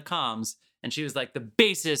talking on the comms. And she was like, the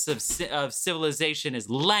basis of civilization is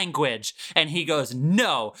language. And he goes,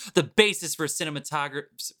 no, the basis for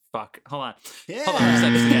cinematography. Fuck, hold on. Yeah. Hold on a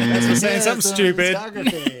second. That's for saying something stupid.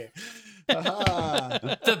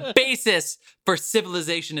 The basis for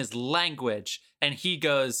civilization is language. And he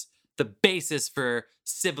goes, the basis for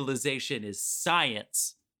civilization is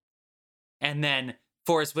science. And then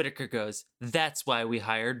Forrest Whitaker goes, that's why we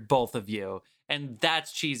hired both of you. And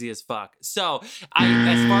that's cheesy as fuck. So,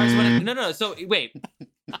 so wait.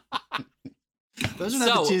 Those are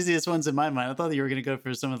not the cheesiest ones in my mind. I thought you were going to go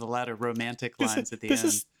for some of the latter romantic lines at the end. This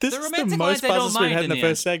is the most buzzes we've had in the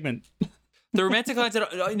first segment. The romantic lines,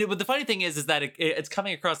 but the funny thing is that it's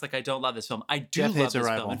coming across like I don't love this film. I do love this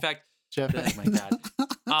film. In fact, Jeff, oh my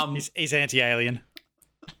God. He's anti-alien.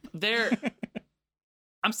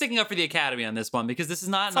 I'm sticking up for the Academy on this one because this is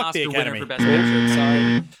not an Oscar winner for Best Picture.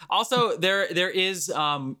 Sorry. Also, there is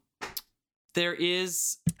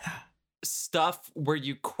stuff where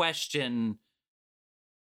you question,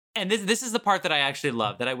 and this is the part that I actually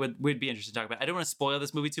love that I would be interested to talk about. I don't want to spoil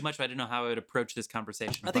this movie too much, but I don't know how I would approach this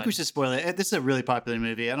conversation. I think we should spoil it. This is a really popular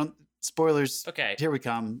movie. Spoilers. Okay, here we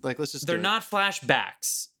come. Like, let's just. They're not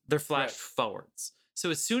flashbacks. They're flash forwards.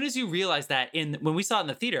 So as soon as you realize that when we saw it in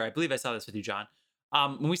the theater, I believe I saw this with you, John.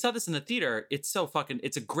 When we saw this in the theater, it's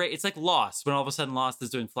like Lost, when all of a sudden Lost is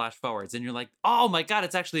doing flash forwards and you're like, oh my God,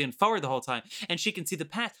 it's actually in forward the whole time. And she can see the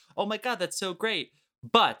past. Oh my God, that's so great.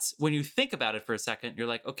 But when you think about it for a second, you're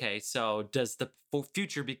like, okay, so does the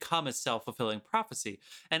future become a self-fulfilling prophecy?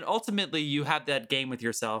 And ultimately, you have that game with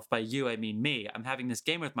yourself. By you, I mean me. I'm having this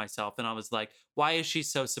game with myself, and I was like, why is she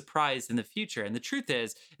so surprised in the future? And the truth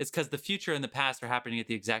is, it's because the future and the past are happening at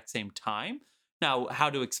the exact same time. Now, how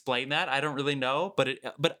to explain that, I don't really know, but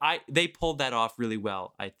they pulled that off really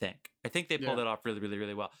well. I think they pulled it off really, really,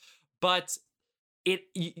 really well. But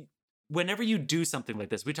whenever you do something like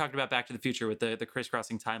this, we talked about Back to the Future with the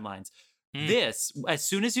crisscrossing timelines. This, as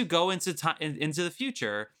soon as you go into the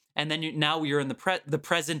future, and then now you're in the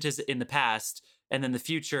present is in the past, and then the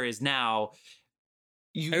future is now.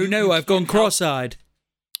 I've gone cross-eyed.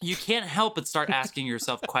 You can't help but start asking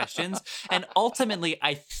yourself questions. And ultimately,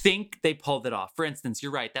 I think they pulled it off. For instance,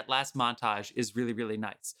 you're right. That last montage is really, really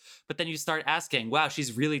nice. But then you start asking, wow,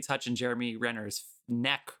 she's really touching Jeremy Renner's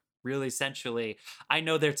neck really sensually. I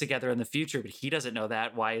know they're together in the future, but he doesn't know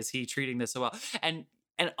that. Why is he treating this so well? And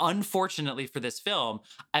unfortunately for this film,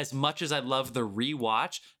 as much as I love the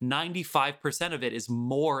rewatch, 95% of it is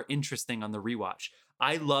more interesting on the rewatch.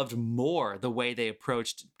 I loved more the way they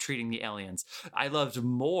approached treating the aliens. I loved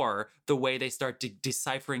more the way they start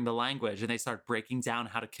deciphering the language and they start breaking down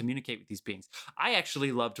how to communicate with these beings. I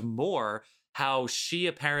actually loved more how she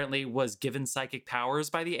apparently was given psychic powers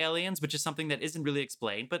by the aliens, which is something that isn't really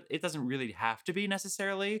explained, but it doesn't really have to be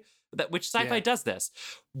necessarily. Which sci-fi does this.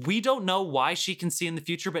 We don't know why she can see in the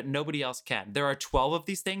future, but nobody else can. There are 12 of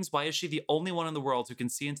these things. Why is she the only one in the world who can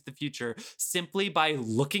see into the future simply by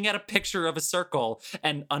looking at a picture of a circle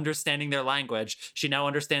and understanding their language? She now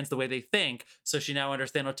understands the way they think, so she now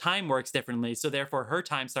understands how time works differently, so therefore her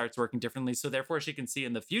time starts working differently, so therefore she can see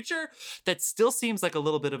in the future. That still seems like a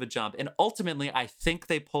little bit of a jump, and ultimately I think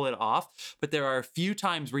they pull it off, but there are a few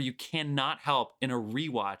times where you cannot help in a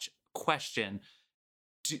rewatch question,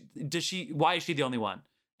 why is she the only one?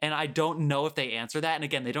 And I don't know if they answer that. And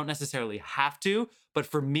again, they don't necessarily have to, but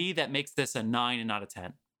for me, that makes this a 9 and not a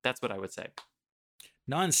 10. That's what I would say.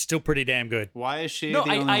 9's still pretty damn good. Why is she the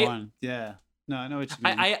only one? Yeah. No, I know what you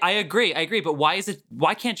mean. I agree. But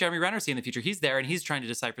why can't Jeremy Renner see in the future? He's there and he's trying to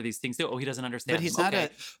decipher these things too. Oh, he doesn't understand.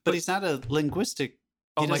 But he's not a linguistic.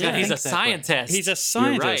 Oh my God, he's a scientist. He's a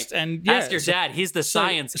scientist, right. And ask your dad. He's the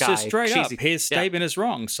science guy. So straight up, his statement is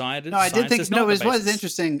wrong. Science. No, I did think. No, it was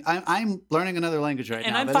interesting. I'm learning another language right now,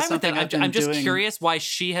 and I'm fine with that. I'm just curious why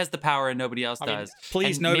she has the power and nobody else does.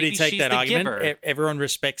 Please, nobody take that argument. Everyone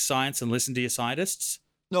respects science and listen to your scientists.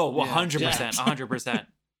 No, 100%, 100%.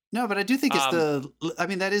 No, but I do think it's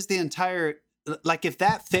that is the entire. Like, if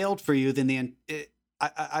that failed for you, then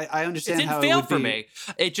I understand how it failed would for me.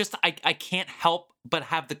 It just I can't help but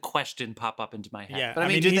have the question pop up into my head. Yeah, but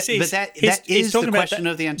that is the question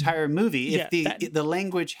of the entire movie. If the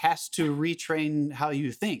language has to retrain how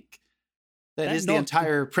you think, that is the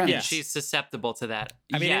entire premise. Yeah. She's susceptible to that.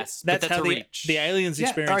 Yes, that's how a reach. The aliens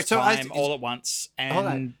experience time all at once,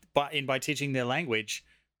 and by teaching their language,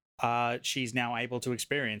 she's now able to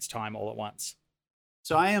experience time all at once.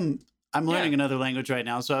 So I'm learning another language right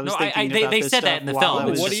now. So I was thinking about they this said stuff that in the while film. I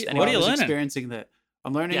was, what are you learning? Experiencing that.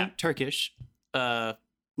 I'm learning Turkish.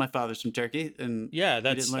 My father's from Turkey, and we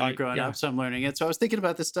didn't learn it growing up, so I'm learning it. So I was thinking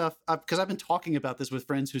about this stuff because I've been talking about this with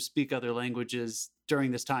friends who speak other languages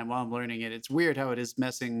during this time while I'm learning it. It's weird how it is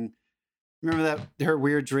messing. Remember her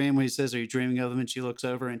weird dream when he says, "Are you dreaming of them?" And she looks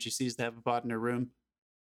over and she sees the Heptapod in her room.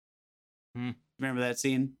 Remember that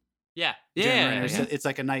scene? Yeah. It's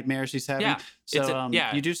like a nightmare she's having. Yeah. So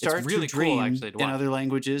you do start really to dream cool, actually, to in watch. other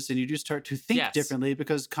languages, and you do start to think differently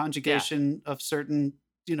because conjugation of certain,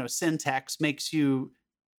 syntax makes you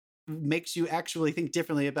actually think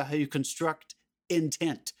differently about how you construct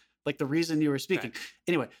intent, like the reason you were speaking. Right.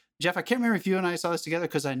 Anyway, Jeff, I can't remember if you and I saw this together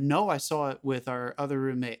because I know I saw it with our other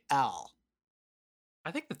roommate, Al.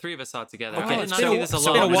 I think the three of us saw it together. Okay, I did not see this alone. It's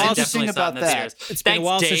been a while It's been a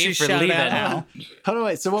while since you shouted that out. Hold on,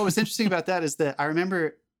 wait. So what was interesting about that is that I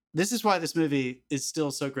remember, this is why this movie is still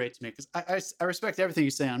so great to me, because I respect everything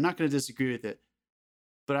you're saying. I'm not going to disagree with it.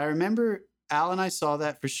 But I remember Al and I saw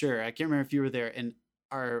that for sure. I can't remember if you were there. And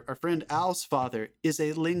our friend Al's father is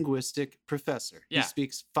a linguistic professor. Yeah. He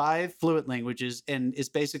speaks 5 fluent languages and is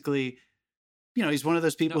basically, he's one of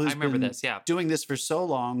those people who's been doing this for so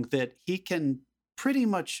long that he can pretty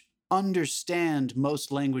much understand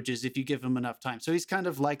most languages if you give him enough time. So he's kind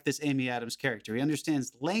of like this Amy Adams character. He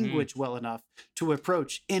understands language well enough to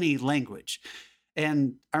approach any language.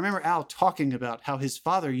 And I remember Al talking about how his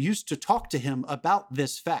father used to talk to him about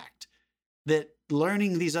this fact, that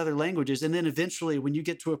learning these other languages, and then eventually when you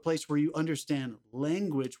get to a place where you understand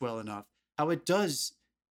language well enough, how it does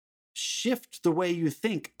shift the way you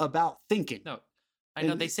think about thinking. No. I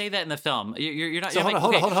know they say that in the film. You're not. So you're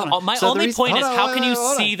hold on. My So only point is, how can you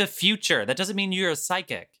hold on. see the future? That doesn't mean you're a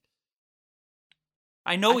psychic.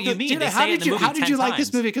 I know what you mean. Dude, They say it in the movie how did 10 you like this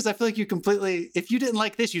times. movie? Because I feel like you completely. If you didn't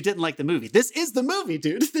like this, you didn't like the movie. This is the movie,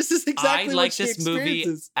 dude. This is exactly I what like she this movie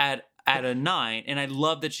experiences. at a 9, and I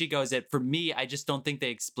love that she goes it. For me, I just don't think they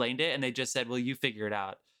explained it, and they just said, "Well, you figure it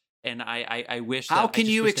out." And I wish. How that, can I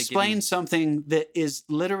just you wish they'd give explain something that is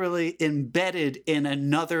literally embedded in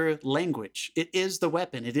another language? It is the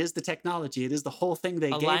weapon. It is the technology. It is the whole thing they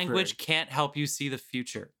a gave language her. can't help you see the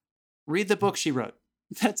future? Read the book she wrote.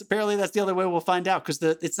 That's the only way we'll find out, because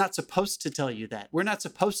it's not supposed to tell you that. We're not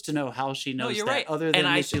supposed to know how she knows you're that, right. other than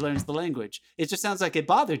And that she learns the language. It just sounds like it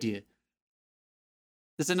bothered you.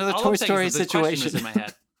 It's another All Toy I'm saying Story is that the question situation. was in my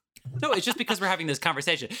head. No, it's just because we're having this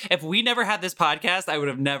conversation. If we never had this podcast, I would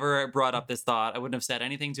have never brought up this thought. I wouldn't have said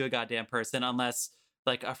anything to a goddamn person unless,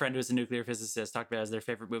 like, a friend who's a nuclear physicist talked about it as their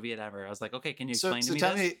favorite movie ever. I was like, okay, can you explain to me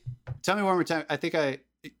this? Tell me one more time. I think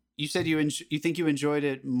you said you think you enjoyed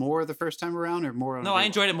it more the first time around, or more on No, I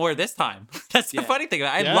enjoyed it more this time. That's the funny thing.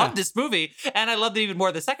 I love this movie, and I loved it even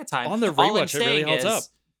more the second time. On the rewatch, it really holds up.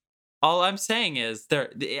 All I'm saying is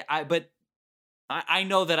I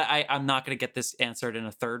know that I'm not going to get this answered in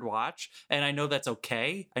a third watch, and I know that's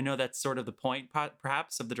okay. I know that's sort of the point,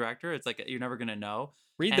 perhaps, of the director. It's like you're never going to know.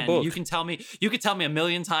 Read the book. You can tell me a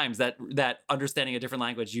million times that understanding a different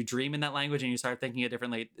language, you dream in that language and you start thinking it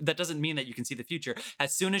differently. That doesn't mean that you can see the future.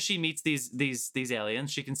 As soon as she meets these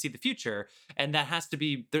aliens, she can see the future, and that has to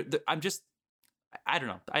be. I don't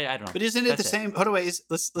know. I don't know. But isn't it the same? Hold on, wait.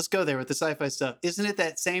 Let's go there with the sci-fi stuff. Isn't it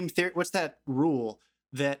that same theory? What's that rule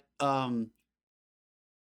that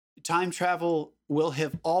time travel will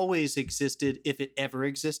have always existed if it ever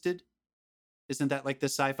existed? Isn't that like the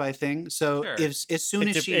sci-fi thing? So Sure. if as soon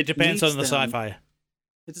as she it depends on the meets them- sci-fi.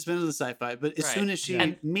 It depends on the sci-fi, but as Right. soon as she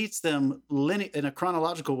And- meets them in a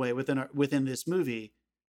chronological way within this movie,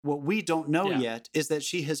 what we don't know yet is that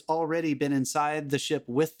she has already been inside the ship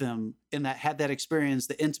with them and that had that experience,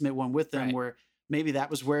 the intimate one with them, Right. where maybe that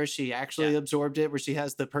was where she actually absorbed it, where she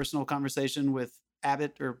has the personal conversation with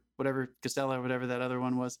Abbott or whatever, Costello or whatever that other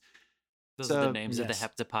one was. Those So- are the names of the Yes.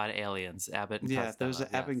 heptapod aliens, Abbott and Yeah, Costello. those are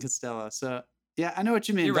Abbott and yes. Costello. So yeah, I know what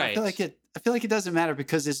you mean. You're but right. I feel like it doesn't matter,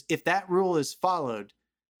 because if that rule is followed,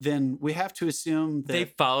 then we have to assume that They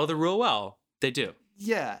follow the rule well. They do.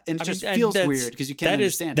 yeah, and it I mean, just and feels that's- weird because you can't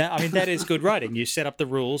understand it. I mean, that is good writing. You set up the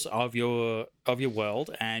rules of your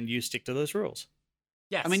world, and you stick to those rules.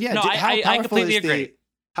 Yes. I mean, yeah. No, how I completely agree.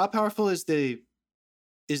 How powerful is the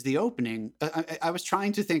opening? I was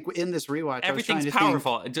trying to think in this rewatch. Everything's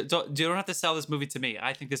powerful. You don't have to sell this movie to me.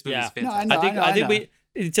 I think this movie is No, I fantastic. know. I think we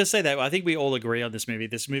to say that I think we all agree on this movie.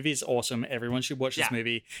 This movie is awesome. Everyone should watch this Yeah.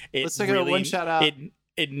 movie. Let's take it one shout out.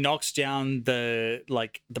 It knocks down the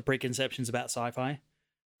preconceptions about sci-fi.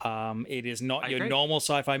 It is not I your agree. normal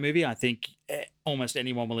sci-fi movie. I think almost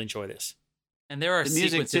anyone will enjoy this. And there are The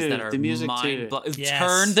music sequences too. that are The music too. mind-blowing. Yes.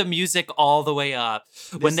 Turn the music all the way up.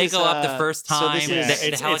 When they is, go up the first so time, this the, is- the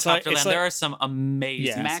it's helicopter like- land, there are some amazing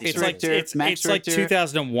Yeah, Max it's sequences. Richter. Like, Max it's like Richter.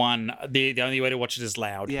 2001. The only way to watch it is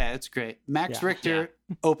loud. Yeah, it's great. Max Yeah. Richter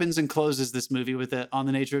opens and closes this movie with it On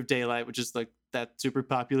the Nature of Daylight, which is like that super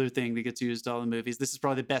popular thing that gets used all in movies. This is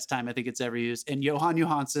probably the best time I think it's ever used. And Johan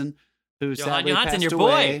Johansson, who sadly Johansson, passed your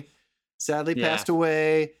away, boy. sadly Yeah. passed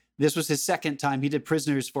away. This was his second time. He did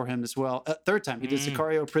Prisoners for him as well. Third time. He did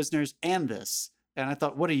Sicario, Prisoners, and this. And I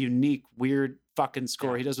thought, what a unique, weird fucking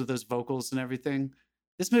score he does with those vocals and everything.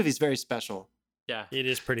 This movie's very special. Yeah. It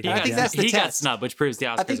is pretty He, good. I think got, that's the he got test. snubbed, which proves the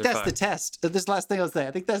Oscars I think are that's fun. the test. This last thing I'll say.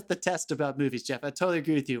 I think that's the test about movies, Jeff. I totally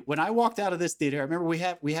agree with you. When I walked out of this theater, I remember we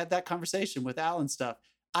had that conversation with Al and stuff.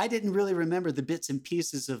 I didn't really remember the bits and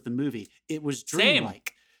pieces of the movie. It was Same.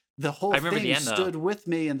 dreamlike. The whole I remember thing the end, though. stood with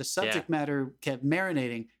me, and the subject matter kept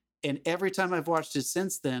marinating. And every time I've watched it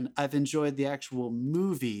since then, I've enjoyed the actual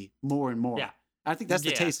movie more and more. Yeah. I think that's the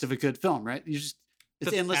Yeah. taste of a good film, right? It's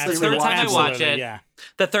The endlessly third time I rewatchable. watch it, Yeah.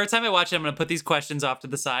 The third time I watch it, I'm gonna put these questions off to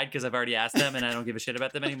the side because I've already asked them and I don't give a shit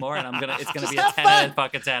about them anymore. And it's gonna be a have 10 out fun. of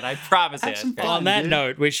fucking 10. I promise Have you. some Okay. fun. On that dude.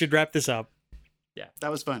 note, we should wrap this up.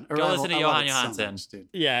 That was fun. Go listen to I love Johan it so Johansson. much, dude.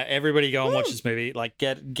 Yeah, everybody go and watch this movie. Like,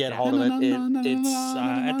 get hold of it. It's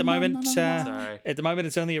at the moment. Sorry. At the moment,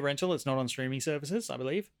 it's only a rental. It's not on streaming services, I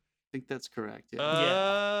believe. I think that's correct.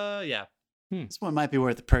 Yeah. Yeah. This one might be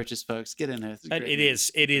worth the purchase, folks. Get in there. It's a great It movie.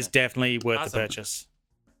 is. It is definitely worth Awesome. the purchase.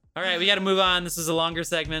 All right, we got to move on. This is a longer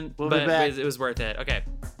segment, We'll be but back. it was worth it. Okay.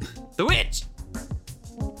 The Witch.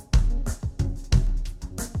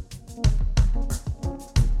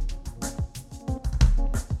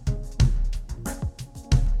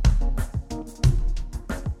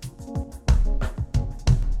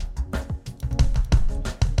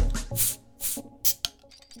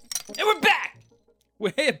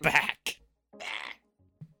 We're back.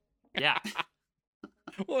 Yeah.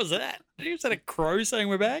 What was that? Did you say a crow saying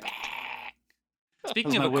we're back?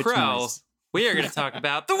 Speaking That of was a my witch crow, noise. we are going to talk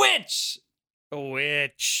about the witch. A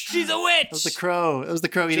witch. She's a witch. That was the crow. It was the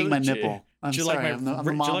crow eating my nipple. I'm Do you sorry. like I'm my,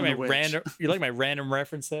 the mom of the witch. random? You like my random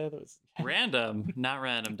reference there? That was Random, not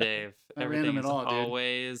random, Dave. Not Everything random at is all, dude.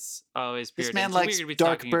 always pure. This man So we're likes gonna be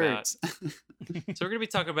dark talking about- birds. So we're going to be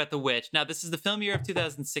talking about The Witch. Now, this is the film year of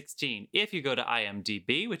 2016. If you go to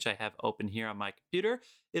IMDb, which I have open here on my computer,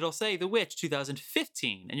 it'll say The Witch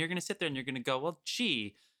 2015. And you're going to sit there and you're going to go, well,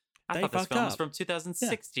 gee, I They thought this fucked film was up. from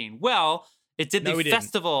 2016. Well, it did No, the we didn't.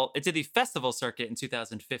 festival. It did the festival circuit in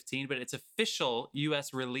 2015, but its official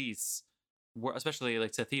U.S. release, especially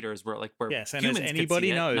like to theaters, where yes, and as humans could see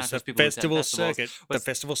anybody it, not knows, the just people who attend festival festivals, circuit, the was-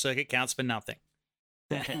 festival circuit counts for nothing.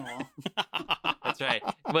 That's right.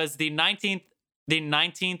 Was the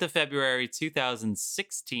 19th of February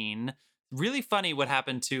 2016. Really funny what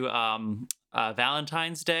happened to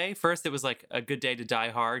Valentine's Day. First, it was like A Good Day to Die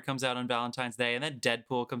Hard comes out on Valentine's Day, and then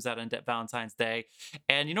Deadpool comes out on Valentine's Day.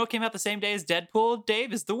 And you know what came out the same day as Deadpool,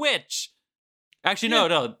 Dave? Is The Witch. Actually,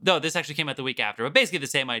 no. This actually came out the week after, but basically the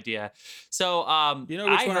same idea. So, You know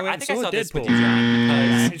which one I went I and think I saw? saw this with Deadpool.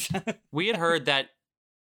 you, John, because we had heard that.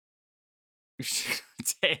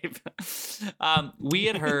 Dave, we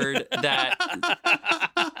had heard that.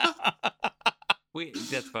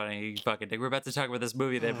 That's funny, you fucking dick. We're about to talk about this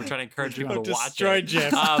movie that we're trying to encourage people to watch Destroy it.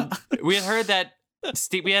 Jeff. We had heard that.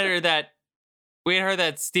 We had heard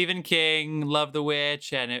that Stephen King loved The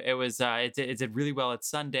Witch, and it did really well at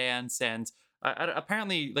Sundance, and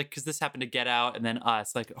apparently, like, because this happened to Get Out and then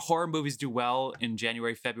Us, like horror movies do well in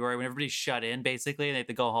January, February when everybody's shut in basically, and they have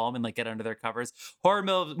to go home and like get under their covers. Horror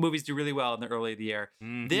movies do really well in the early of the year.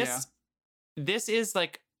 This is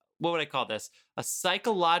like, what would I call this? A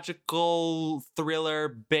psychological thriller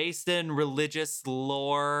based in religious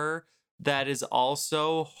lore that is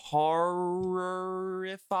also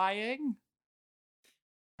horrifying.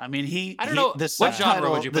 I mean, I don't know. The What genre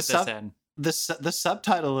subtitle- would you put this in? The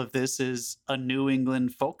subtitle of this is A New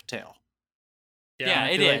England Folktale. Yeah, I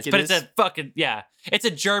it feel is. like it But is. it's a fucking, yeah. It's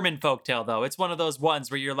a German folktale, though. It's one of those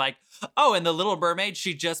ones where you're like, oh, and the Little Mermaid,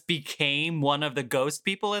 she just became one of the ghost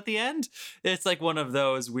people at the end. It's like one of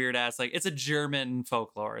those weird ass, like, it's a German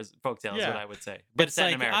folktale is what I would say. But it's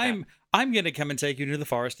set in like, America. I'm gonna come and take you to the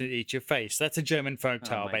forest and eat your face. That's a German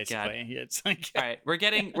folktale, my basically. It's like, All right, we're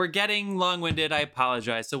getting long-winded. I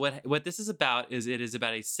apologize. So what this is about is it is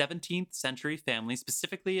about a 17th century family,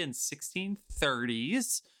 specifically in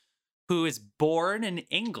 1630s, who is born in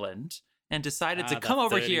England and decided to the come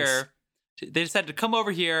over 30s. here. They decided to come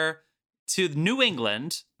over here to New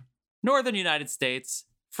England, northern United States,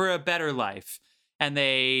 for a better life. And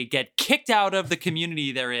they get kicked out of the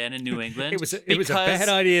community they're in New England. it was a bad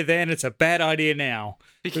idea then. It's a bad idea now.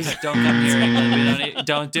 Because don't come here, England.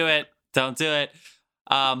 Don't do it. Don't do it.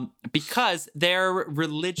 Because their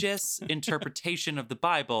religious interpretation of the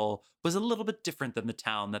Bible was a little bit different than the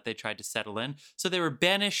town that they tried to settle in. So they were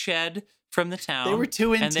banished from the town. They were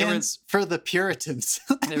too and they were- intense for the Puritans.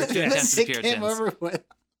 They were too That intense for the they came Puritans. over with.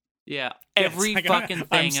 Yeah, Yeah, every it's like, fucking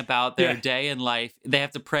thing about their yeah. day in life, they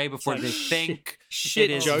have to pray before It's they like, think.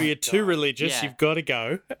 Shit, it is- Joe, Oh my you're too God. religious. Yeah. You've got to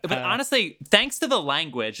go. But honestly, thanks to the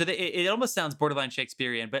language, it almost sounds borderline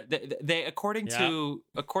Shakespearean. But they according to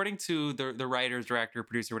the writer, director,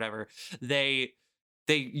 producer, whatever, they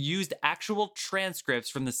used actual transcripts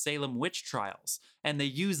from the Salem witch trials, and they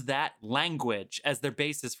used that language as their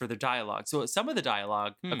basis for their dialogue. So some of the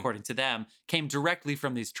dialogue, according to them, came directly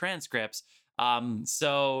from these transcripts.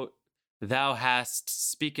 So thou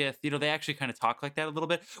hast speaketh, they actually kind of talk like that a little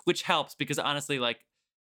bit, which helps because honestly, like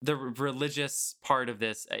the religious part of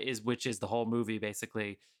this which is the whole movie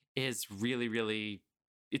basically, is really, really,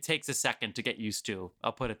 it takes a second to get used to.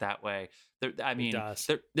 I'll put it that way. does.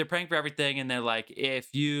 They're praying for everything, and they're like,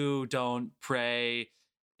 if you don't pray,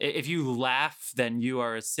 if you laugh, then you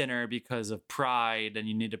are a sinner because of pride, and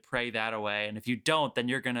you need to pray that away. And if you don't, then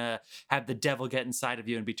you're gonna have the devil get inside of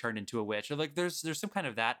you and be turned into a witch. Or like, there's some kind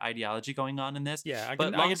of that ideology going on in this. Yeah,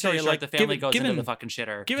 But I long can story tell you, short, like, the family goes given- into the fucking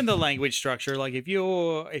shitter. Given the language structure, like if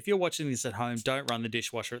you're watching this at home, don't run the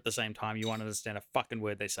dishwasher at the same time. You won't understand a fucking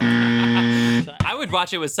word they say. I would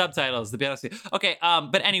watch it with subtitles, to be honest with you. Okay,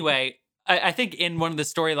 but anyway, I think in one of the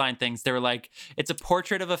storyline things, they were like, it's a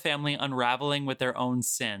portrait of a family unraveling with their own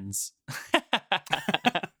sins.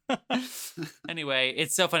 Anyway,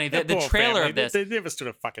 it's so funny. The Poor trailer family. of this, They never stood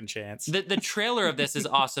a fucking chance. the trailer of this is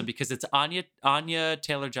awesome because it's Anya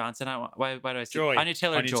Taylor-Johnson. Why do I say Joy. Anya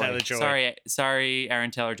Taylor-Joy? Sorry,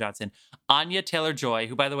 Aaron Taylor-Johnson. Anya Taylor-Joy,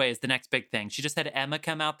 who, by the way, is the next big thing. She just had Emma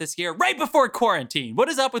come out this year, right before quarantine. What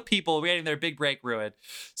is up with people getting their big break ruined?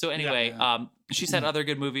 So anyway, she's had other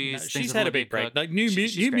good movies. No, she's had a big break. Like New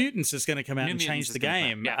Mutants is going to come out New and change Mutants the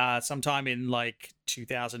is gonna game sometime in like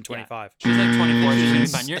 2025. She's like 24. She's gonna be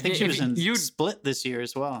fine. I think she was in Split this year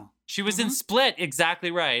as well. She was in Split,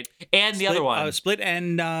 exactly right. And the other one. Split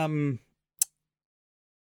and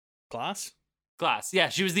Glass? Glass. Yeah,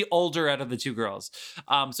 she was the older out of the two girls.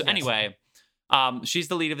 Anyway, she's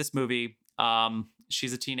the lead of this movie.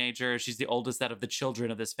 She's a teenager. She's the oldest out of the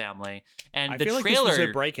children of this family. And the feel trailer, like this was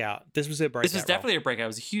her breakout. This was definitely a breakout. It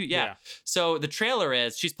was huge. Yeah. So the trailer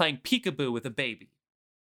is she's playing peekaboo with a baby.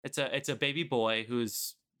 It's a baby boy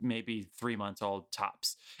who's maybe 3 months old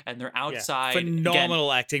tops, and they're outside.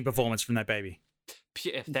 Phenomenal acting performance from that baby.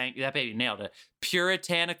 That baby nailed it.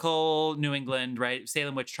 Puritanical New England, right?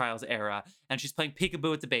 Salem witch trials era. And she's playing peekaboo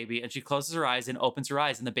with the baby, and she closes her eyes and opens her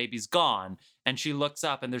eyes, and the baby's gone. And she looks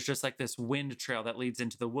up, and there's just like this wind trail that leads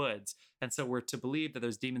into the woods. And so we're to believe that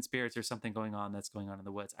there's demon spirits or something going on that's going on in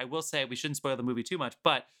the woods. I will say we shouldn't spoil the movie too much,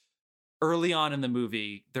 but early on in the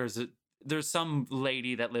movie, there's some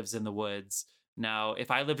lady that lives in the woods. Now, if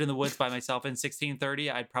I lived in the woods by myself in 1630,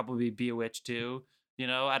 I'd probably be a witch too. You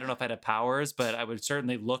know, I don't know if I'd have powers, but I would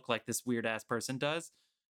certainly look like this weird ass person does.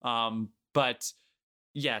 But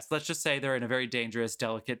yes, let's just say they're in a very dangerous,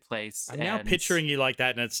 delicate place. I'm now picturing you like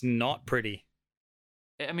that, and it's not pretty.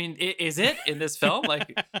 I mean, is it in this film?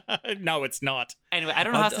 Like, no, it's not. Anyway, I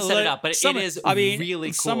don't know how to set it up, but it is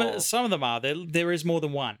really cool. Some of them are. There is more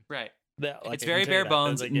than one. Right. Like, it's very bare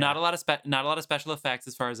bones. Not a lot of special effects,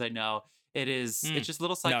 as far as I know. It is. It's just a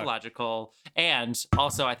little psychological. No. And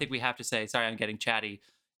also, I think we have to say, sorry, I'm getting chatty.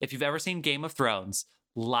 If you've ever seen Game of Thrones,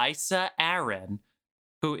 Lysa Arryn,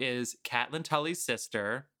 who is Catelyn Tully's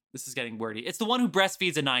sister. This is getting wordy. It's the one who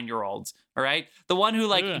breastfeeds a 9-year-old. All right, the one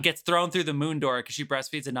who gets thrown through the moon door because she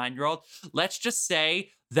breastfeeds a 9-year-old. Let's just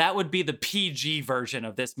say that would be the PG version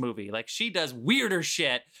of this movie. Like, she does weirder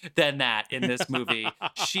shit than that in this movie.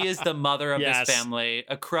 She is the mother of this family.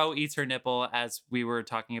 A crow eats her nipple, as we were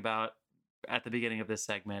talking about at the beginning of this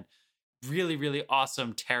segment. Really, really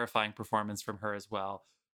awesome, terrifying performance from her as well.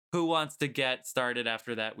 Who wants to get started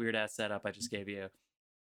after that weird ass setup I just gave you?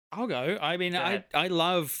 I'll go. I mean, I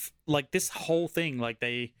love like this whole thing. Like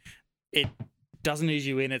it doesn't ease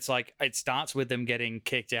you in. It's like it starts with them getting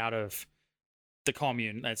kicked out of the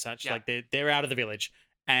commune as such. Yeah. Like they're out of the village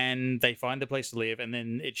and they find a place to live, and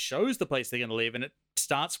then it shows the place they're going to live, and it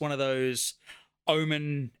starts one of those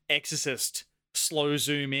Omen Exorcist slow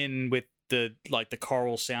zoom in with the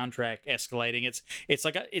choral soundtrack escalating. It's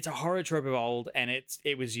a horror trope of old, and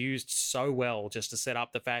it was used so well just to set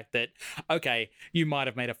up the fact that, okay, you might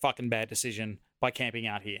have made a fucking bad decision by camping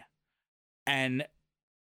out here. And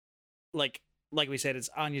like we said, it's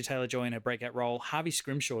Anya Taylor-Joy in her breakout role. Harvey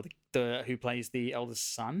Scrimshaw, the who plays the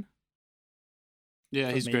eldest son.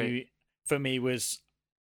 Yeah, he's great. For me, was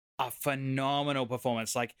a phenomenal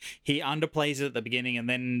performance. Like, he underplays it at the beginning, and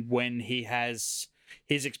then when he has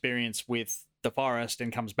his experience with the forest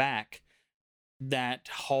and comes back, that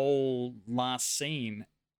whole last scene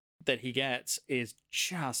that he gets is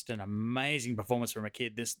just an amazing performance from a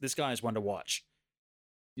kid. This guy is one to watch.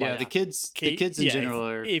 Yeah, the kids in general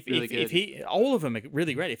are really good. All of them are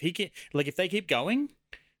really great. If they keep going,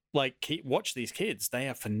 watch these kids. They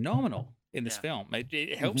are phenomenal in this film.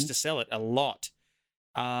 It helps to sell it a lot.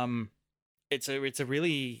 It's a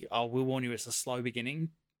really, I will warn you, it's a slow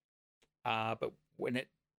beginning. But when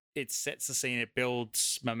it sets the scene, it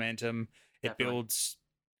builds momentum, it builds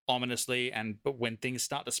ominously, but when things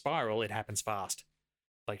start to spiral, it happens fast.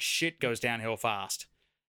 Like, shit goes downhill fast.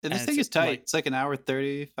 And this thing is tight. It's like an hour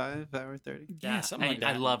 35, hour 30. Yeah, something like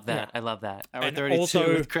that. I love that. Yeah. I love that. Hour 32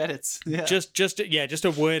 also, with credits. Yeah. Just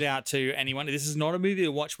a word out to anyone. This is not a movie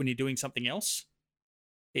to watch when you're doing something else.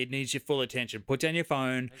 It needs your full attention. Put down your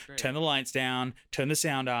phone, turn the lights down, turn the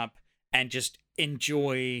sound up, and just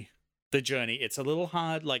enjoy the journey. It's a little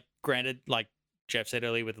hard, granted, like Jeff said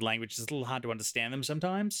earlier with the language, it's a little hard to understand them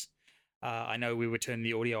sometimes. I know we were turning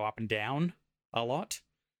the audio up and down a lot.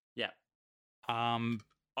 Yeah.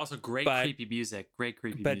 Also, creepy music. Great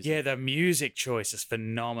creepy music. But yeah, the music choice is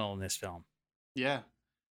phenomenal in this film. Yeah.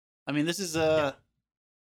 I mean, this is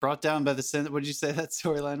brought down by the sin. What did you say that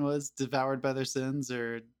storyline was? Devoured by their sins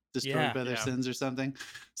or destroyed by their sins or something?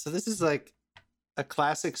 So this is like a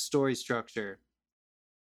classic story structure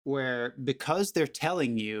where because they're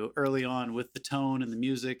telling you early on with the tone and the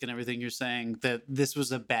music and everything you're saying that this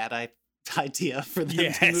was a bad idea for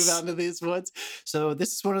them to move out into these woods. So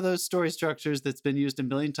this is one of those story structures that's been used a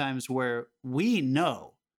million times where we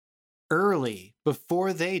know early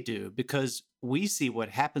before they do because we see what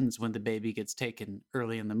happens when the baby gets taken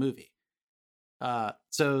early in the movie.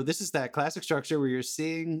 So this is that classic structure where you're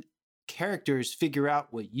seeing characters figure out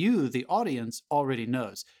what you, the audience, already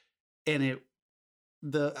knows. And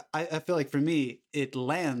I feel like for me, it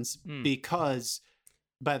lands because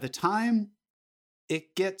by the time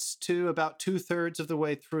it gets to about 2/3 of the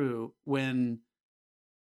way through, when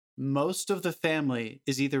most of the family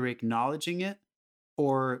is either acknowledging it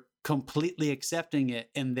or completely accepting it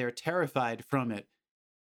and they're terrified from it,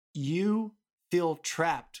 you feel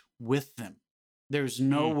trapped with them. There's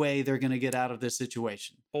no way they're going to get out of this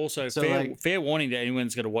situation. Also, fair warning to anyone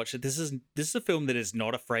who's going to watch it. This is a film that is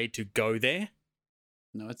not afraid to go there.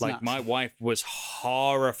 No, it's like not. My wife was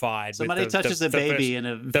horrified. Somebody touches a baby in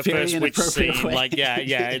a the very first witch inappropriate scene. way.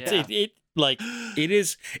 Like,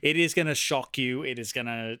 it is gonna shock you. It is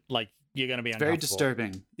gonna you're gonna be uncomfortable. Very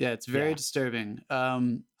disturbing. Yeah, it's very disturbing.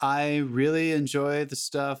 I really enjoy the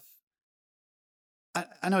stuff.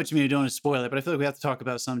 I know what you mean. You don't want to spoil it, but I feel like we have to talk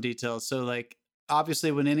about some details. So, like,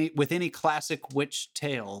 obviously, with any classic witch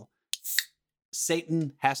tale,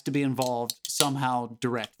 Satan has to be involved somehow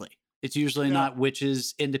directly. It's usually not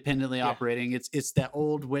witches independently operating. It's that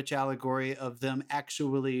old witch allegory of them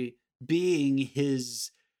actually being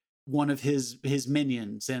one of his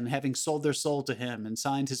minions and having sold their soul to him and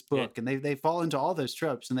signed his book. And they fall into all those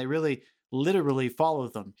tropes and they really literally follow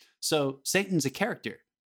them. So Satan's a character.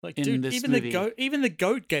 Like, in dude, this even movie. the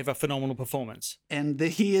goat gave a phenomenal performance. And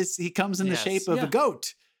he comes in the shape of a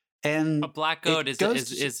goat. And a black goat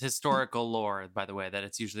is historical lore, by the way, that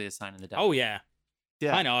it's usually a sign of the devil. Oh yeah.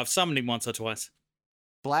 Yeah, I know. I've summoned him once or twice.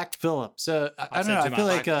 Black Phillip. So I don't know. I feel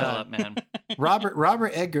like Phillip, man.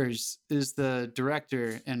 Robert Eggers is the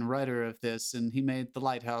director and writer of this, and he made The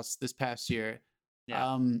Lighthouse this past year.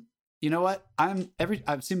 Yeah. You know what?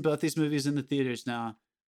 I've seen both these movies in the theaters now,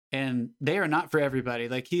 and they are not for everybody.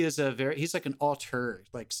 Like he's like an auteur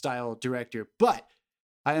style director, but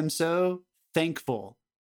I am so thankful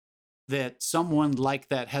that someone like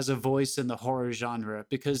that has a voice in the horror genre,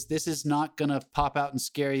 because this is not going to pop out and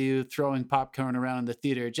scare you throwing popcorn around in the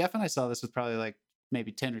theater. Jeff and I saw this with probably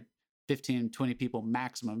maybe 10 or 15, 20 people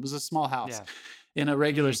maximum. It was a small house in a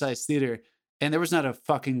regular sized theater. And there was not a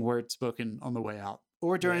fucking word spoken on the way out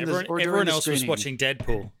or during everyone else was watching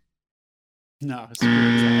Deadpool. No.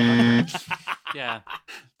 Yeah.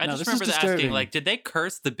 I just remember asking, did they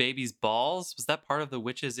curse the baby's balls? Was that part of the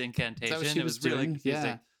witch's incantation? It was really confusing.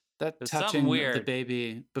 Yeah. That touching weird. The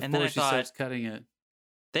baby before she starts cutting it.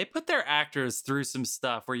 They put their actors through some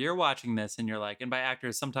stuff where you're watching this and you're like, and by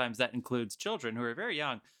actors, sometimes that includes children who are very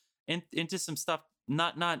young, into some stuff.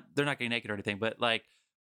 Not they're not getting naked or anything, but like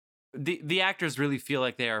the actors really feel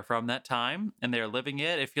like they are from that time and they're living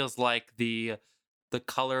it. It feels like the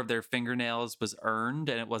color of their fingernails was earned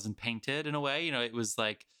and it wasn't painted in a way. You know, it was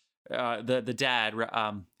like the dad,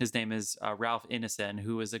 his name is Ralph Ineson,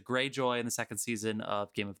 who was a Greyjoy in the second season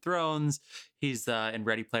of Game of Thrones. He's in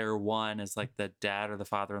Ready Player One as like the dad or the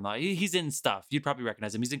father-in-law. He's in stuff. You'd probably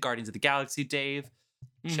recognize him. He's in Guardians of the Galaxy, Dave.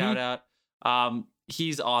 Shout out.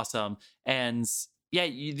 He's awesome. And yeah,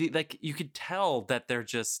 you could tell that they're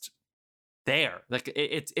just there. Like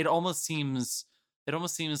it almost seems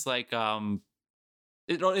like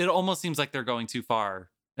it almost seems like they're going too far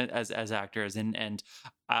as actors, and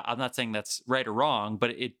I'm not saying that's right or wrong,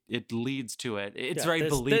 but it leads to it. It's very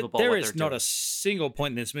believable. There is not a single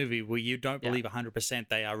point in this movie where you don't believe 100%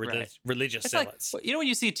 they are religious zealots. Like, you know, when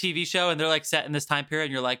you see a TV show and they're like set in this time period,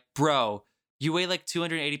 and you're like, bro, you weigh like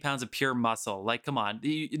 280 pounds of pure muscle. Like, come on,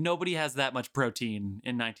 nobody has that much protein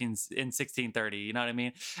in 1630. You know what I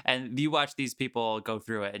mean? And you watch these people go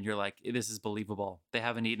through it, and you're like, this is believable. They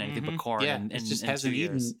haven't eaten anything but corn. Yeah, it just hasn't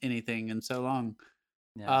eaten anything in so long.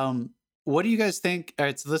 Yeah. What do you guys think? All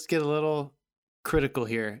right, so let's get a little critical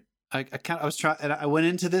here. I went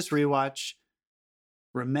into this rewatch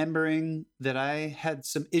remembering that I had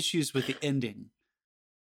some issues with the ending.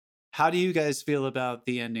 How do you guys feel about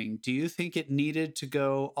the ending? Do you think it needed to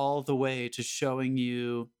go all the way to showing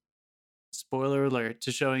you, spoiler alert,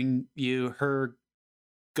 to showing you her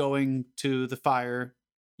going to the fire?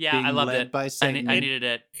 Yeah, I loved it. By Satan. I needed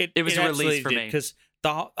it. It was a release for me. Because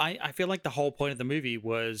I feel like the whole point of the movie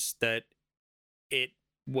was that it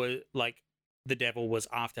was like the devil was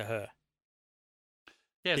after her.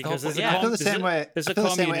 Yeah, because there's a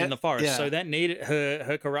commune in the forest, so that needed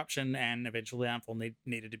her corruption and eventually downfall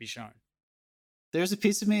needed to be shown. There's a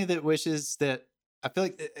piece of me that wishes that I feel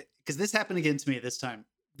like because this happened again to me this time.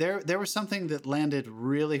 There was something that landed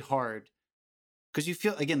really hard because you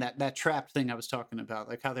feel again that trapped thing I was talking about,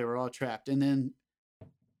 like how they were all trapped, and then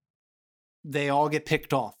they all get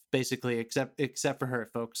picked off basically, except for her,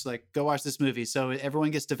 folks. Like, go watch this movie. So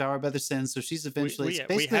everyone gets devoured by their sins. So she's eventually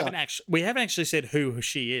we haven't actually said who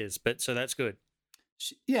she is, but so that's good.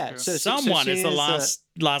 So someone is the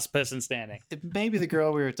last person standing. Maybe the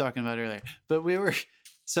girl we were talking about earlier, but we were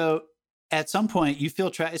so. At some point, you feel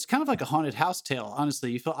trapped. It's kind of like a haunted house tale,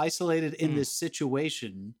 honestly. You feel isolated in this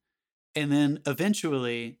situation, and then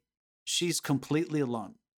eventually, she's completely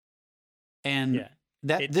alone. And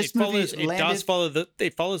this movie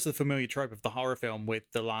follows the familiar trope of the horror film with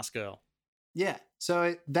the last girl. Yeah. So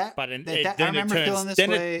I remember feeling this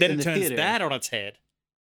way then in it the turns theater. that on its head.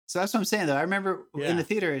 So that's what I'm saying, though. I remember in the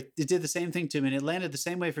theater, it did the same thing to me, and it landed the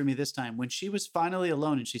same way for me this time. When she was finally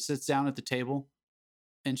alone and she sits down at the table,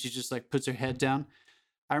 and she just like puts her head down.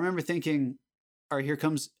 I remember thinking, all right, here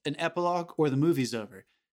comes an epilogue or the movie's over.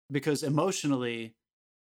 Because emotionally,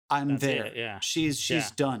 that's there. Yeah.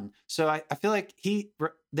 She's done. So I feel like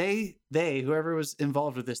whoever was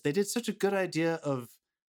involved with this, they did such a good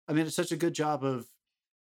it's such a good job of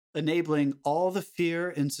enabling all the fear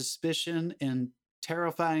and suspicion and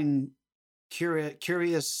terrifying,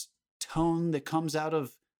 curious tone that comes out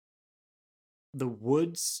of the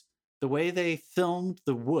woods. The way they filmed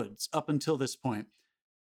the woods up until this point,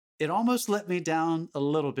 it almost let me down a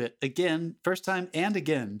little bit. Again, first time and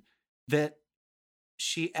again, that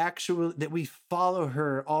we follow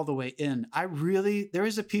her all the way in. There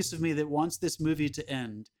is a piece of me that wants this movie to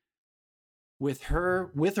end with her,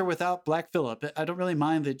 with or without Black Phillip. I don't really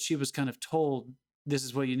mind that she was kind of told this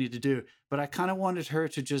is what you need to do, but I kind of wanted her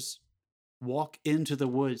to just walk into the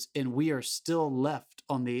woods and we are still left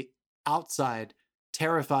on the outside,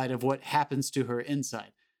 terrified of what happens to her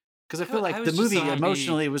inside. Because I feel like the movie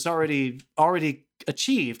emotionally was already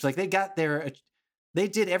achieved. Like they got there, they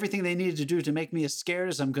did everything they needed to do to make me as scared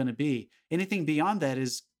as I'm going to be. Anything beyond that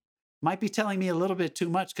might be telling me a little bit too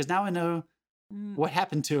much because now I know what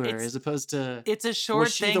happened to her as opposed to it's a short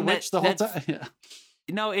was she thing the witch the whole time? Yeah.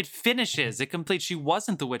 No, it finishes. It completes. She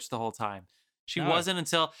wasn't the witch the whole time. She wasn't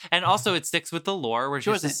until, and also it sticks with the lore where she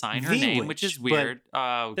has to sign her name, which is weird.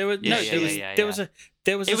 There was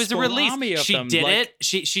a release. She did it.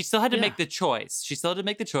 She still had to make the choice. She still had to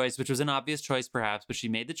make the choice, which was an obvious choice, perhaps, but she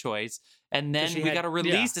made the choice. And then we got a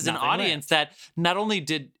release as an audience that not only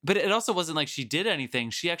did, but it also wasn't like she did anything.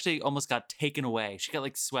 She actually almost got taken away. She got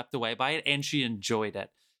like swept away by it, and she enjoyed it.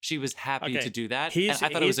 She was happy to do that. And I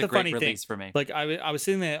thought it was a great release for me. Like I was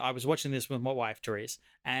sitting there, I was watching this with my wife, Therese,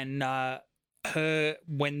 and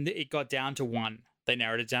when it got down to one, they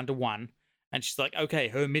narrowed it down to one, and she's like, okay,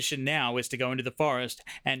 her mission now is to go into the forest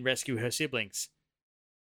and rescue her siblings.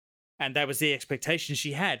 And that was the expectation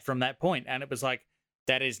she had from that point. And it was like,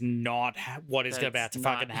 that is not what is about to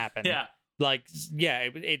fucking happen. Yeah. Like,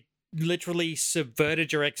 it literally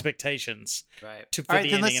subverted your expectations. Right. For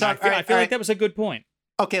the ending. And I feel like that was a good point.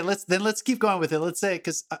 Okay, let's keep going with it. Let's say,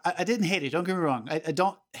 because I didn't hate it. Don't get me wrong. I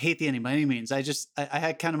don't hate the ending by any means. I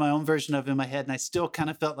had kind of my own version of it in my head, and I still kind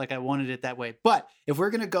of felt like I wanted it that way. But if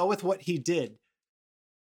we're going to go with what he did,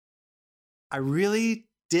 I really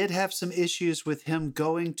did have some issues with him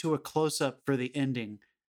going to a close-up for the ending.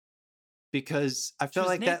 Because I felt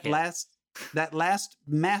like naked. that last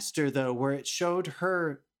master, though, where it showed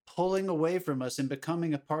her pulling away from us and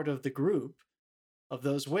becoming a part of the group of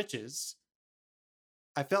those witches,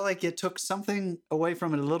 I felt like it took something away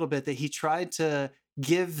from it a little bit, that he tried to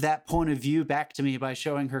give that point of view back to me by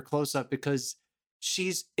showing her close up, because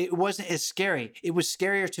it wasn't as scary. It was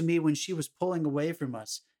scarier to me when she was pulling away from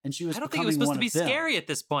us and she was. I don't think it was supposed to be scary at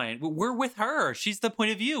this point. We're with her. She's the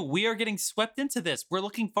point of view. We are getting swept into this. We're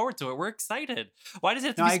looking forward to it. We're excited. Why does it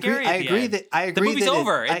have to be scary? I agree that the movie's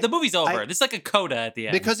over. The movie's over. This is like a coda at the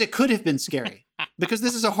end. Because it could have been scary. Because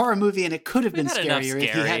this is a horror movie and it could have been scarier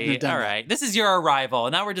if he hadn't done All right. This is your arrival.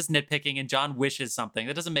 And now we're just nitpicking and John wishes something.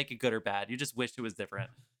 That doesn't make it good or bad. You just wish it was different.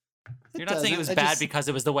 You're not saying it was bad because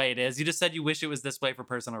it was the way it is. You just said you wish it was this way for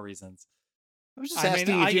personal reasons. I was just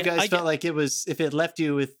asking if you guys felt like it was, if it left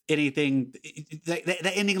you with anything,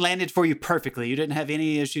 the ending landed for you perfectly. You didn't have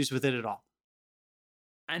any issues with it at all.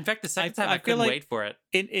 In fact, the second time I couldn't wait for it.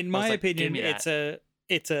 In my opinion,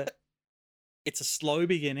 it's a slow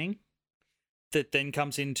beginning that then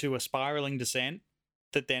comes into a spiraling descent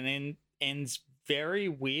that then ends very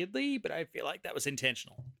weirdly, but I feel like that was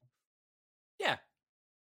intentional. Yeah.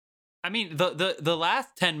 I mean, the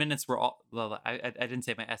last 10 minutes were all, I didn't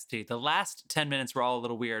say my ST. The last 10 minutes were all a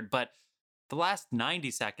little weird, but the last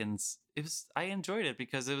 90 seconds, I enjoyed it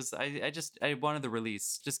because it was I wanted the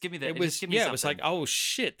release. Just give me that. It was give me it was like, something. oh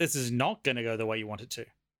shit, this is not going to go the way you want it to.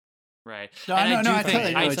 Right. No, And no, I I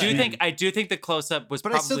totally know what you mean. I do think the close up was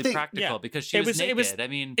But I still probably think- practical yeah. because she It was naked. was- I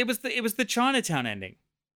mean, It was the Chinatown ending.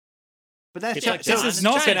 But that's It's just, like, this John, is it's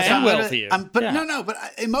not going to Chinatown. end well for you. But Yeah. no, but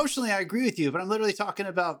emotionally, I agree with you. But I'm literally talking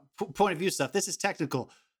about point of view stuff. This is technical.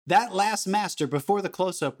 That last master before the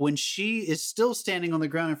close up, when she is still standing on the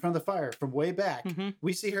ground in front of the fire from way back, Mhm.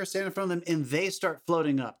 we see her stand in front of them, and they start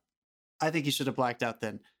floating up. I think you should have blacked out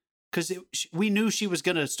then, because we knew she was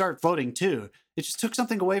going to start floating too. It just took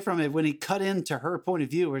something away from it when he cut into her point of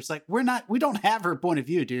view, where it's like we don't have her point of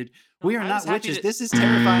view, dude. We are I not was happy witches. to- This is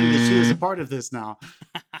terrifying that she is a part of this now.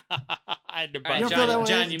 I had to All right, buzz You don't feel that way,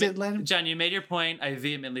 John, did Landon? John, you made your point. I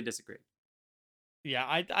vehemently disagree. Yeah,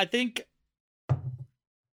 I think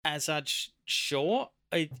as such, sure,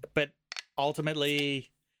 but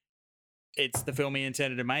ultimately, it's the film he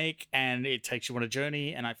intended to make, and it takes you on a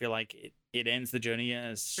journey, and I feel like it ends the journey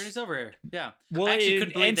as Journey's over here. Yeah. well. I actually it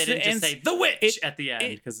couldn't believe they ends- didn't just ends- say the witch it- at the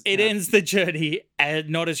end because it ends the journey and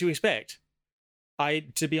not as you expect.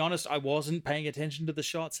 To be honest, I wasn't paying attention to the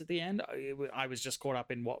shots at the end. I was just caught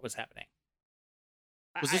up in what was happening.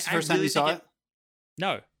 Was this the I first time really you saw think it?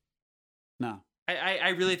 No, No. I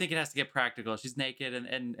really think it has to get practical. She's naked,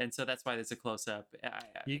 and so that's why there's a close up.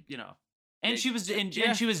 You know, and she was and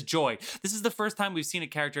she was joy. This is the first time we've seen a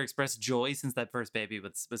character express joy since that first baby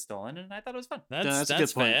was stolen, and I thought it was fun. That's a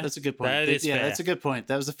good point. fair. That's a good point. That is fair. That's a good point.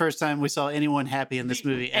 That was the first time we saw anyone happy in this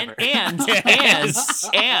movie ever. And Yes.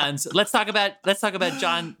 and let's talk about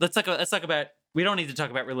John. Let's talk about. We don't need to talk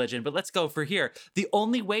about religion, but let's go for here. The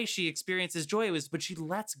only way she experiences joy was when she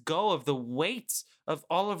lets go of the weight of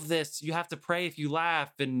all of this. You have to pray if you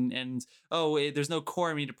laugh, and there's no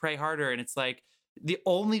core. We need to pray harder, and it's like the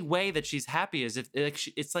only way that she's happy is if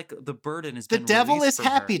it's like the burden has The been. devil released is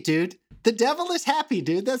from happy, her. dude. The devil is happy,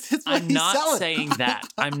 dude. That's what I'm he's not selling. saying that.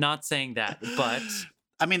 I'm not saying that, but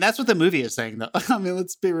I mean, that's what the movie is saying, though. I mean,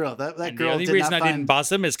 let's be real. That and girl the only did reason not I didn't find. buzz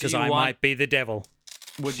him is because Do you I want- might be the devil.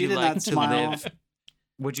 would She you did like not to smile. live?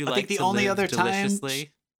 Would you I like think the to only live other time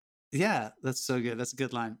deliciously? Yeah, that's so good. That's a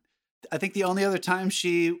good line. I think the only other time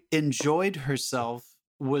she enjoyed herself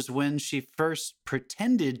was when she first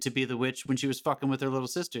pretended to be the witch when she was fucking with her little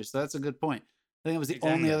sister. So that's a good point. I think it was the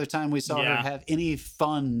only Exactly. other time we saw her Yeah. have any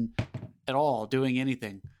fun at all doing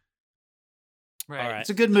anything. Right. All right. It's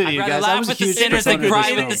a good movie, I'd you rather guys. I laugh was a with the huge sinners than proponent of this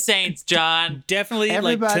cry with film. the saints, John. Definitely,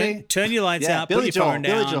 Everybody- like turn your lights Yeah, out, Billy put your Joel, phone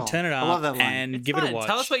Billy down, Joel. turn it I up, love that line. and It's give it a fun. watch.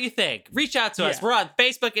 Tell us what you think. Reach out to us. Yeah. We're on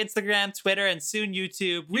Facebook, Instagram, Twitter, and soon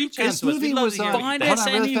YouTube. Reach out This to us. movie We'd love was to hear on- what you Find think. Hold us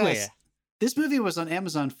on, really anywhere. fast. This movie was on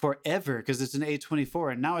Amazon forever because it's an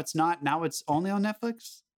A24, and now it's not. Now it's only on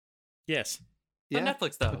Netflix. Yes. On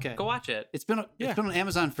Netflix, though. Okay. Go watch it. It's been on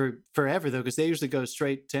Amazon for forever though, because they usually go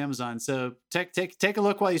straight to Amazon. So take a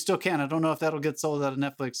look while you still can. I don't know if that'll get sold out of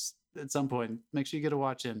Netflix at some point. Make sure you get a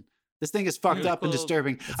watch in. This thing is fucked up and Well,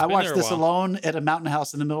 disturbing. it's I been watched there a this while. alone at a mountain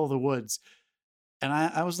house in the middle of the woods, and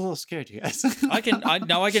I was a little scared, you guys. I can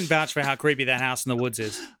vouch for how creepy that house in the woods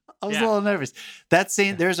is. I was Yeah. a little nervous. That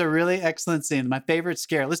scene, there's a really excellent scene. My favorite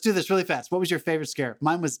scare. Let's do this really fast. What was your favorite scare?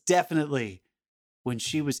 Mine was definitely when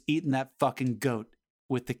she was eating that fucking goat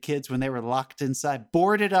with the kids when they were locked inside,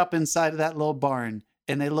 boarded up inside of that little barn,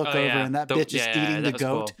 and they look Oh, over yeah. and that The- bitch is yeah, eating that the was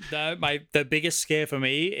goat. cool. The biggest scare for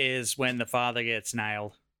me is when the father gets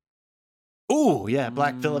nailed. Ooh, yeah,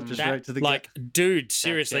 Black Phillip just That- right to the like, dude,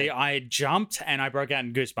 seriously, good. I jumped and I broke out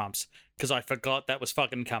in goosebumps because I forgot that was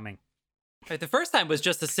fucking coming. Right, the first time was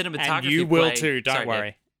just a cinematography And you will play. too. Don't Sorry,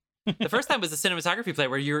 worry. Dave. The first time was a cinematography play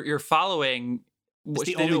where you're following. It's the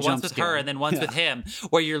They do only it once jump with scare. her and then once Yeah. with him,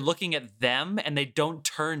 where you're looking at them and they don't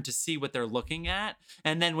turn to see what they're looking at,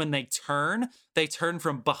 and then when they turn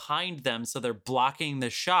from behind them, so they're blocking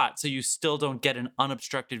the shot, so you still don't get an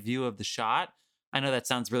unobstructed view of the shot. I know that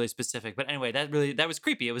sounds really specific, but anyway, that was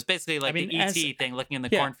creepy. It was basically like mean, the as- ET thing, looking in the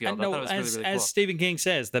Yeah, cornfield. and I no, thought it was as really cool. Stephen King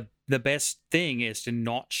says, the best thing is to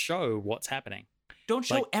not show what's happening. Don't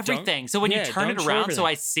show Like, don't- everything. So when you yeah, turn it don't show around everything. so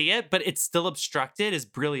I see it, but it's still obstructed is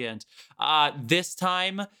brilliant. This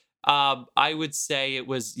time, I would say it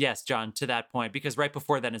was, yes, John, to that point, because right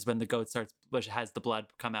before then is when the goat has the blood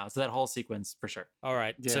come out. So that whole sequence for sure. All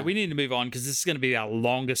right, Yeah. so we need to move on because this is going to be our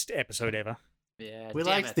longest episode ever. Yeah, We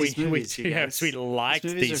damn liked it. these movies, you yes, guys. we liked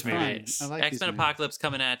these are fun. movies. I like these X-Men movies. Apocalypse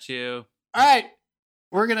coming at you. All right,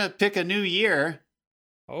 we're gonna pick a new year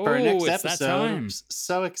Oh, for our next it's episode. that I'm time.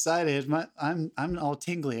 so excited. I'm all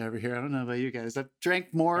tingly over here. I don't know about you guys. I've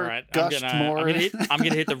drank more, All right, gushed more. I'm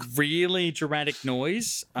gonna hit the really dramatic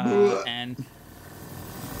noise and.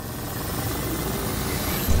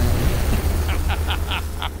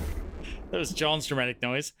 That was John's dramatic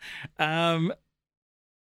noise.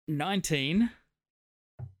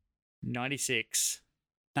 1996.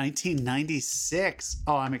 1996.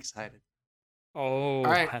 Oh, I'm excited. Oh, all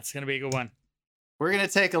right. That's going to be a good one. We're going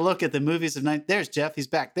to take a look at the movies of... There's Jeff. He's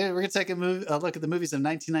back. There. We're going to take a look at the movies of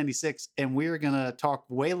 1996, and we're going to talk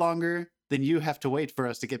way longer than you have to wait for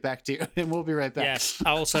us to get back to you, and we'll be right back. Yes.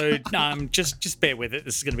 Also, just bear with it.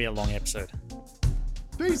 This is going to be a long episode.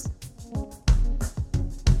 Peace.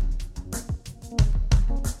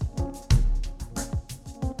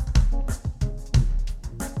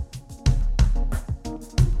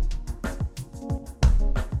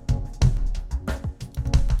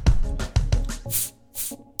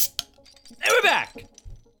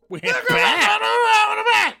 We're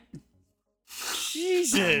back.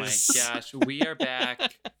 Jesus. Oh my gosh, we are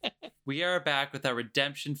back. We are back with our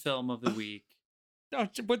redemption film of the week. Oh,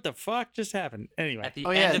 what the fuck just happened? Anyway. At the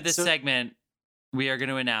end of this segment, we are going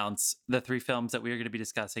to announce the 3 films that we are going to be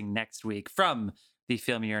discussing next week from the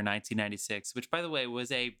film year 1996, which, by the way,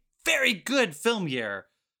 was a very good film year,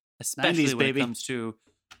 especially 90s, when baby. it comes to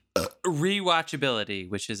rewatchability,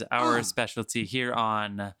 which is our specialty here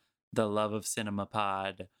on the Love of Cinema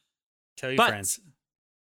Pod. Tell your friends.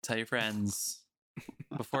 Tell your friends.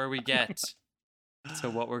 Before we get to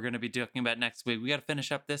what we're going to be talking about next week, we got to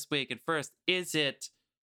finish up this week. And first, is it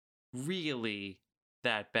really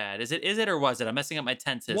that bad? Is it or was it? I'm messing up my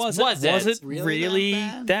tenses. Was it really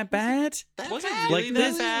that bad? Was it really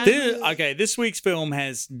that bad? Okay, this week's film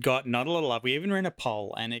has got not a lot of love. We even ran a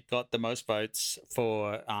poll, and it got the most votes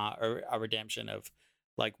for a redemption of,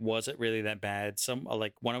 like, was it really that bad?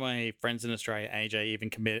 One of my friends in Australia, AJ,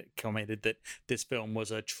 even commented that this film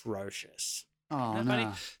was atrocious. Oh, no. Funny?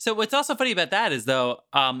 So what's also funny about that is, though,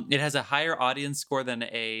 it has a higher audience score than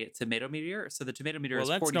a tomato meter. So the tomato meter is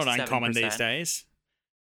 47%. Well, that's not uncommon these days.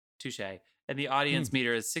 Touche. And the audience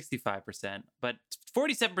meter is 65%, but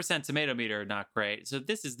 47% tomato meter, not great. So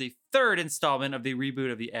this is the 3rd installment of the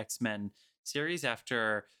reboot of the X-Men series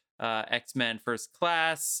after X-Men First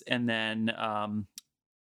Class, and then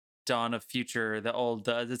Dawn of Future,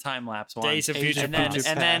 the time-lapse one. Days of Future and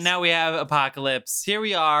then now we have Apocalypse. Here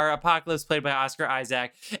we are, Apocalypse played by Oscar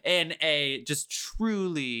Isaac, in a just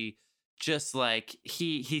truly... just like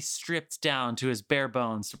he stripped down to his bare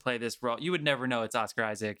bones to play this role. You would never know it's Oscar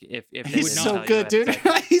Isaac if they he's didn't so tell good, you dude.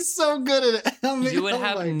 He's so good at it. I mean, you would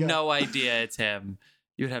have no idea it's him.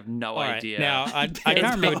 You would have no idea. Now I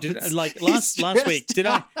can't remember. Last week did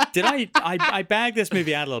I bagged this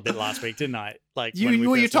movie out a little bit last week, didn't I? Like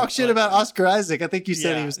you talk shit about Oscar Isaac. I think you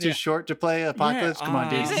said he was too short to play Apocalypse. Come on,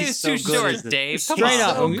 dude. You said he was so too good short, Dave. Straight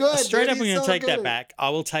up, so good, straight up, I'm he's going to so take that good. back. I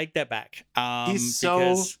will take that back. He's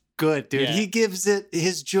so good, dude. Yeah. He gives it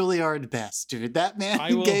his Juilliard best, dude. That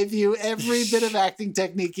man gave you every bit of acting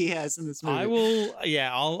technique he has in this movie. I will.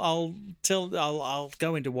 Yeah, I'll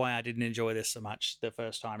go into why I didn't enjoy this so much the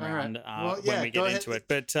first time around when we get into it.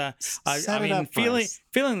 But I mean,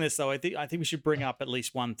 feeling this though, I think we should bring up at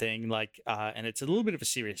least one thing, like, and it's a little bit of a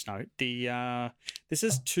serious note. This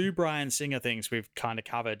is 2 Bryan Singer things we've kind of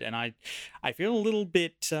covered, and I feel a little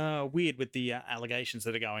bit weird with the allegations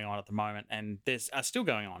that are going on at the moment, and there's still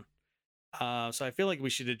going on. So I feel like we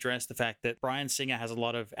should address the fact that Bryan Singer has a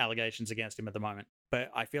lot of allegations against him at the moment. But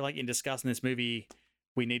I feel like in discussing this movie,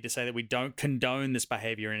 we need to say that we don't condone this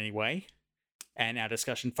behavior in any way. And our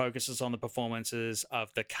discussion focuses on the performances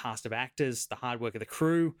of the cast of actors, the hard work of the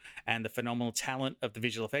crew, and the phenomenal talent of the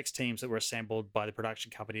visual effects teams that were assembled by the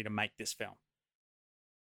production company to make this film.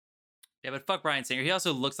 Yeah, but fuck Bryan Singer. He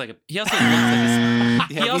also looks like a. He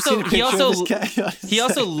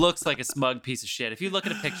also looks like a smug piece of shit. If you look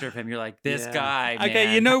at a picture of him, you're like, this guy. Man.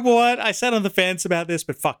 Okay, you know what? I sat on the fence about this,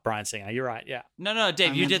 but fuck Bryan Singer. You're right. Yeah. No,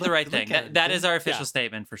 Dave, you did the right thing. That is our official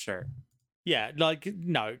statement for sure. Yeah, like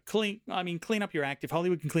no, clean up your act. If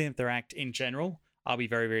Hollywood can clean up their act in general, I'll be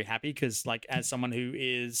very, very happy because, like, as someone who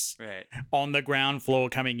is on the ground floor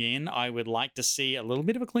coming in, I would like to see a little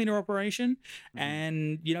bit of a cleaner operation.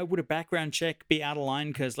 And, would a background check be out of line?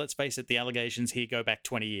 Because let's face it, the allegations here go back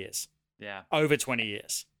 20 years. Yeah. Over 20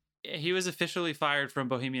 years. He was officially fired from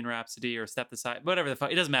Bohemian Rhapsody or stepped aside. Whatever the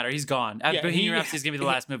fuck. It doesn't matter. He's gone. Bohemian Rhapsody is going to be the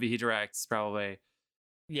last movie he directs, probably.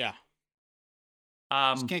 Yeah.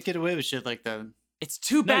 Just can't get away with shit like that. It's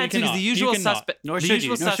too bad because the usual suspect. Nor should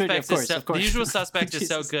you. Of course. The Usual Suspect is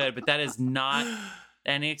so good, but that is not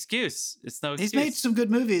any excuse. It's no excuse. He's made some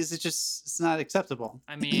good movies. It's not acceptable.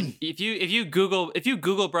 I mean, if you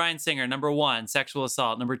Google Bryan Singer, number 1, sexual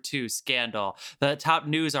assault, number 2, scandal. The top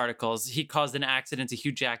news articles, he caused an accident to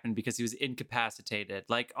Hugh Jackman because he was incapacitated.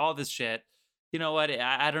 Like all this shit. You know what?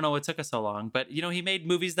 I don't know what took us so long, but he made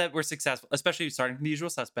movies that were successful, especially starting from The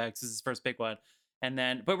Usual Suspects. This is his first big one. And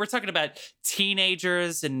then, but we're talking about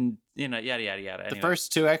teenagers and, yada, yada, yada. The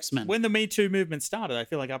first two X-Men. When the Me Too movement started, I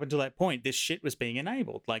feel like up until that point, this shit was being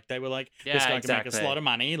enabled. Like, they were like, this guy can make us a lot of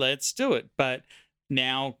money, let's do it. But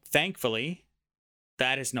now, thankfully,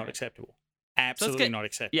 that is not acceptable. Absolutely not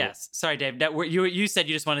acceptable. Yes. Sorry, Dave. You said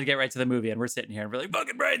you just wanted to get right to the movie, and we're sitting here and we're like,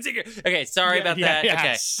 fucking Bryan Singer. Okay, sorry about that.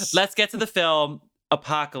 Yes. Okay, let's get to the film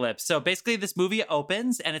Apocalypse. So basically, this movie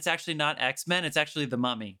opens, and it's actually not X-Men. It's actually The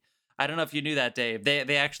Mummy. I don't know if you knew that, Dave.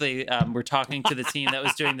 They actually were talking to the team that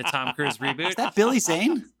was doing the Tom Cruise reboot. Is that Billy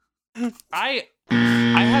Zane? I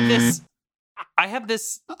have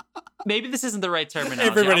this. Maybe this isn't the right terminology.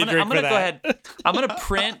 Everybody I'm gonna go ahead. I'm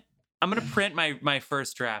gonna print my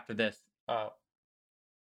first draft of this.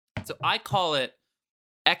 So I call it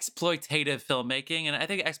exploitative filmmaking, and I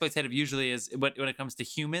think exploitative usually is when it comes to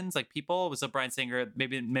humans, like people. So Bryan Singer,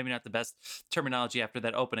 maybe not the best terminology after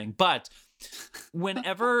that opening, but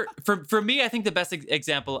whenever for me, I think the best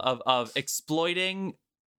example of exploiting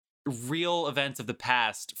real events of the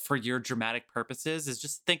past for your dramatic purposes is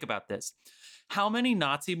just think about this. How many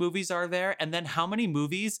Nazi movies are there? And then how many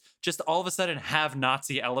movies just all of a sudden have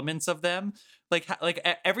Nazi elements of them? Like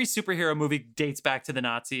every superhero movie dates back to the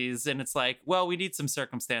Nazis, and it's like, well, we need some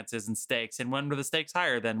circumstances and stakes. And when were the stakes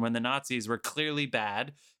higher than when the Nazis were clearly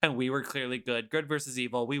bad and we were clearly good? Good versus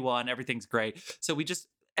evil. We won. Everything's great. So we just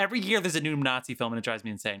every year there's a new Nazi film, and it drives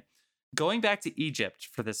me insane. Going back to Egypt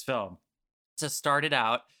for this film to start it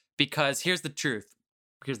out, because here's the truth.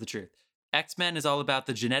 X-Men is all about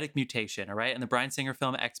the genetic mutation, all right? And the Bryan Singer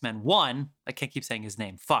film X-Men 1, I can't keep saying his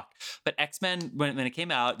name, fuck. But X-Men, when it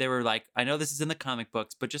came out, they were like, I know this is in the comic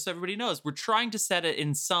books, but just so everybody knows, we're trying to set it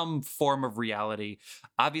in some form of reality.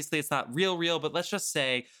 Obviously, it's not real, but let's just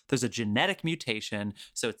say there's a genetic mutation,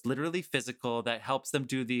 so it's literally physical, that helps them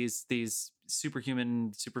do these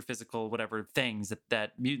superhuman, super physical, whatever things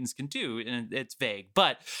that mutants can do, and it's vague.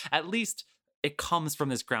 But at least it comes from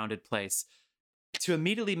this grounded place. To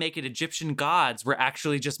immediately make it Egyptian gods were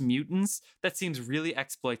actually just mutants, that seems really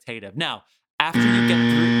exploitative. Now, after you get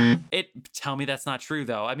through it, tell me that's not true,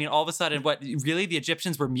 though. I mean, all of a sudden, what, really? The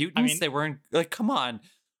Egyptians were mutants? They weren't, like, come on.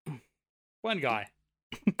 One guy.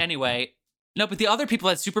 Anyway, no, but the other people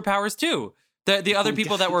had superpowers, too. The other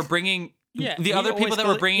people that were bringing... Yeah, the other people that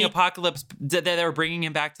were bringing Apocalypse, that they were bringing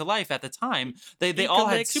him back to life at the time, they all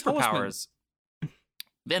had superpowers.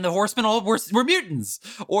 And the Horsemen all were mutants,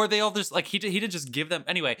 or they all just like he did just give them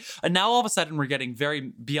anyway. And now all of a sudden we're getting very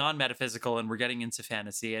beyond metaphysical and we're getting into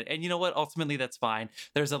fantasy. And you know what? Ultimately, that's fine.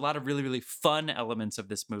 There's a lot of really, really fun elements of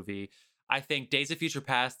this movie. I think Days of Future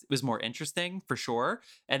Past was more interesting for sure.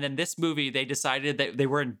 And then this movie, they decided that they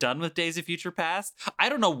weren't done with Days of Future Past. I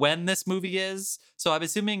don't know when this movie is. So I'm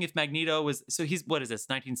assuming if Magneto was, so he's, what is this,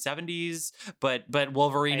 1970s? But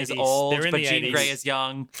Wolverine 80s. is old, but Jean Grey is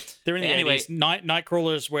young. They're in the 80s.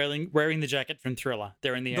 Nightcrawler is wearing the jacket from Thriller.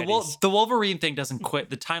 They're in the 80s. The Wolverine thing doesn't quite,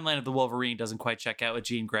 the timeline of the Wolverine doesn't quite check out with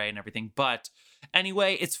Jean Grey and everything. But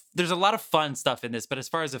anyway, there's a lot of fun stuff in this. But as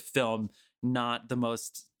far as a film, not the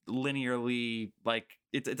most linearly, like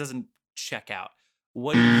it doesn't check out.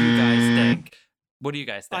 What do you guys think?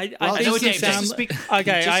 I know you sound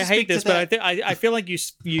okay. I hate this, but I feel like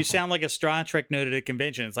you sound like a Star Trek nerd at a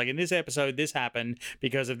convention. It's like in this episode, this happened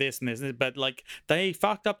because of this and this, but like they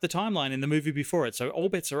fucked up the timeline in the movie before it, so all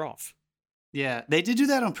bets are off. Yeah, they did do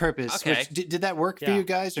that on purpose. Okay. Which, did that work for you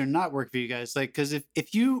guys or not work for you guys? Like, because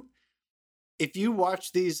if you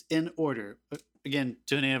watch these in order. Again,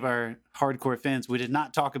 to any of our hardcore fans, we did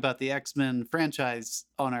not talk about the X-Men franchise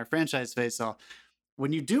on our franchise face-off.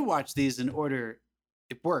 When you do watch these in order,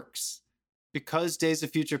 it works because Days of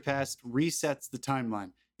Future Past resets the timeline.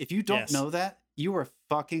 If you don't know that, you are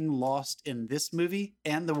fucking lost in this movie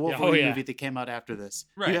and the Wolverine movie that came out after this.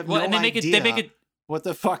 Right. You have no idea. They make it what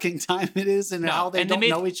the fucking time it is and how they don't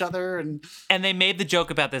know each other, and they made the joke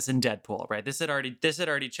about this in Deadpool, right? This had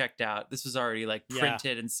already checked out. This was already like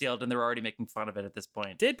printed and sealed, and they were already making fun of it at this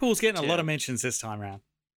point. Deadpool's getting a lot of mentions this time around.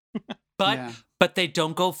 But they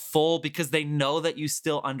don't go full because they know that you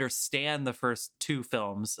still understand the first two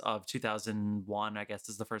films of 2001, I guess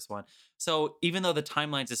is the first one. So even though the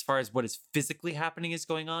timelines as far as what is physically happening is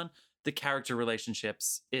going on, the character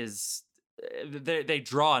relationships is they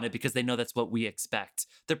draw on it because they know that's what we expect.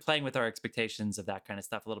 They're playing with our expectations of that kind of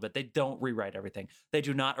stuff a little bit. They don't rewrite everything. They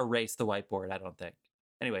do not erase the whiteboard, I don't think.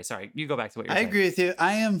 Anyway, sorry, you go back to what you're saying. I agree with you.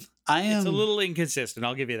 I am. It's a little inconsistent.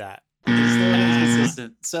 I'll give you that. It's a little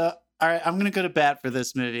inconsistent. So, all right, I'm gonna go to bat for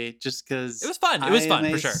this movie just because it was fun. It was fun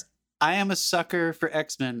for sure. I am a sucker for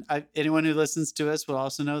X-Men. Anyone who listens to us will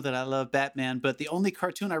also know that I love Batman. But the only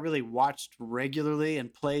cartoon I really watched regularly and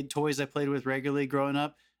toys I played with regularly growing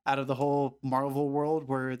up out of the whole Marvel world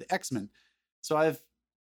were the X-Men. So I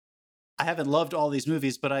haven't loved all these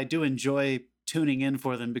movies, but I do enjoy tuning in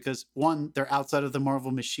for them because one, they're outside of the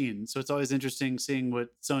Marvel machine. So it's always interesting seeing what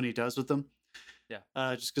Sony does with them.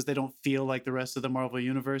 Yeah. Just because they don't feel like the rest of the Marvel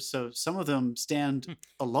universe. So some of them stand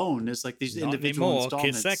alone as like these individual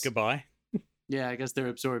installments. Kiss that goodbye. Yeah, I guess they're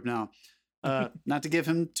absorbed now. Not to give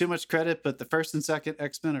him too much credit, but the first and second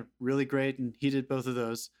X-Men are really great, and he did both of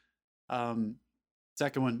those.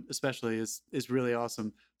 Second one especially is really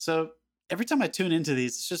awesome. So every time I tune into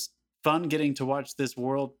these, it's just fun getting to watch this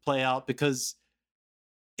world play out, because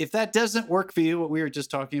if that doesn't work for you, what we were just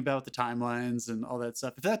talking about, the timelines and all that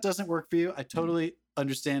stuff, if that doesn't work for you, I totally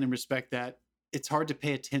understand and respect that. It's hard to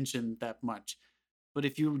pay attention that much. But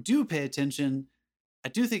if you do pay attention, I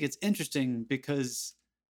do think it's interesting because,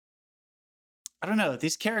 I don't know,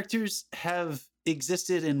 these characters have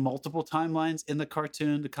existed in multiple timelines in the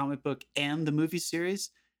cartoon, the comic book, and the movie series.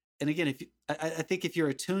 And again, I think if you're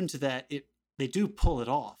attuned to that, they do pull it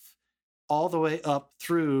off all the way up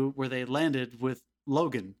through where they landed with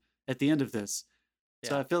Logan at the end of this. Yeah.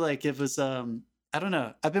 So I feel like it was, I don't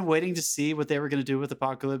know. I've been waiting to see what they were going to do with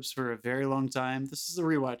Apocalypse for a very long time. This is a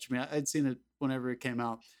rewatch for me. I'd seen it whenever it came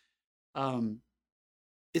out.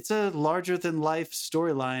 It's a larger than life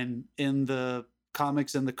storyline in the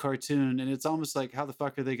comics and the cartoon, and it's almost like, how the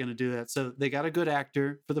fuck are they going to do that? So they got a good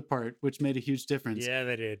actor for the part, which made a huge difference. Yeah,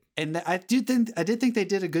 they did. And I did think they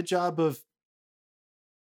did a good job of,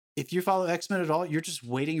 if you follow X-Men at all, you're just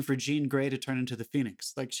waiting for Jean Grey to turn into the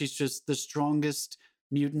Phoenix. Like, she's just the strongest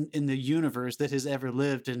mutant in the universe that has ever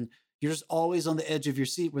lived, and you're just always on the edge of your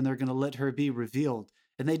seat when they're going to let her be revealed.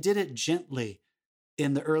 And they did it gently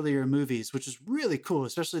in the earlier movies, which is really cool,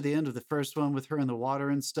 especially the end of the first one with her in the water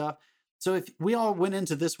and stuff. So if we all went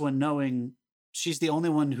into this one knowing she's the only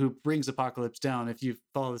one who brings Apocalypse down, if you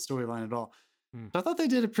follow the storyline at all. So I thought they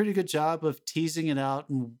did a pretty good job of teasing it out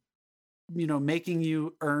and, you know, making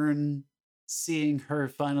you earn seeing her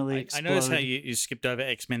finally explode. I noticed how you skipped over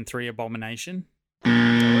X-Men 3 Abomination.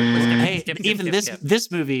 Hey, even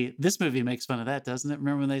this movie makes fun of that, doesn't it?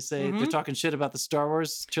 Remember when they say they're talking shit about the Star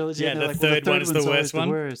Wars trilogy? Yeah, and the like, third one is the worst one.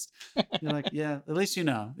 You're like, yeah, at least you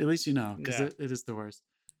know, because it is the worst.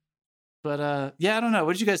 But yeah, I don't know.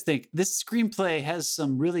 What did you guys think? This screenplay has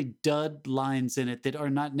some really dud lines in it that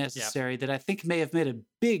are not necessary, that I think may have made a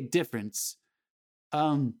big difference.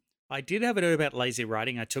 I did have a note about lazy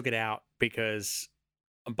writing. I took it out because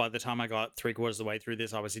by the time I got 3/4 of the way through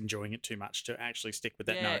this, I was enjoying it too much to actually stick with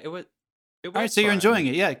that note. It was all right, so you're enjoying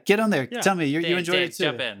it. Yeah, get on there. Yeah. Tell me, you enjoyed it too.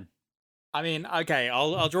 Jump in. I mean, okay,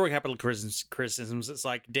 I'll draw a couple of criticisms. It's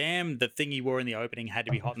like, damn, the thing he wore in the opening had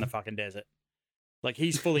to be hot in the fucking desert. Like,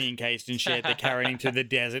 he's fully encased in shit. They're carrying him to the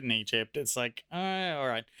desert in Egypt. It's like, all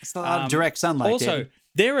right. It's a lot of direct sunlight. Also,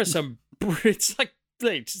 there are some. It's like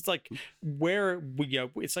it's like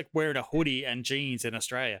wearing a hoodie and jeans in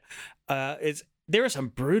Australia. There are some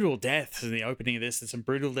brutal deaths in the opening of this. There's some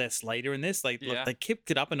brutal deaths later in this. Look, they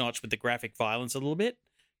kicked it up a notch with the graphic violence a little bit.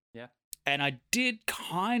 Yeah. And I did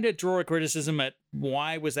kind of draw a criticism at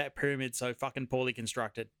why was that pyramid so fucking poorly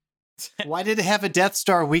constructed. Why did it have a Death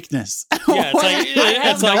Star weakness? Yeah,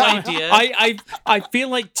 it's like, no idea. I feel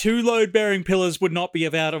like 2 load-bearing pillars would not be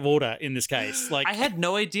out of order in this case. Like, I had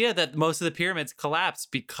no idea that most of the pyramids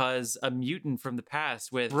collapsed because a mutant from the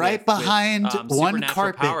past with behind one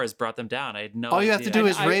carpet powers brought them down. I had no idea. All you have to do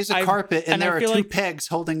is raise a carpet, and there are 2 pegs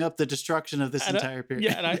holding up the destruction of this entire pyramid.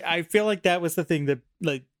 Yeah, and I feel like that was the thing that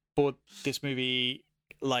like brought this movie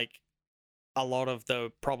like. A lot of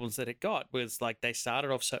the problems that it got was like they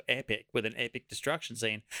started off so epic with an epic destruction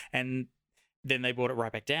scene, and then they brought it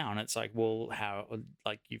right back down. It's like, well, how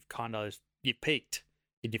like you've peaked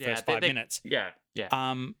in your first 5 minutes. Yeah.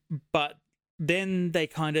 But then they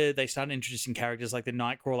started introducing characters like the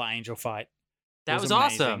Nightcrawler Angel fight. That was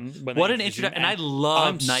awesome. What an introduction! And I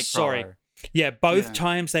love Nightcrawler. Sorry. Yeah, both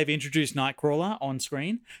times they've introduced Nightcrawler on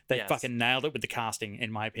screen, they fucking nailed it with the casting,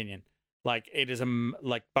 in my opinion. Like, it is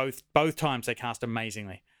like both times they cast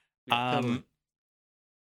amazingly. I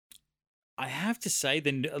have to say,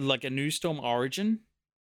 like a New Storm origin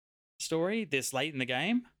story this late in the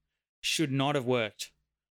game should not have worked,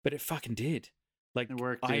 but it fucking did. Like, it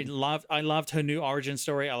worked. I loved her new origin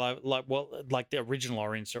story. I like the original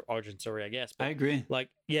origin story, I guess. But I agree. Like,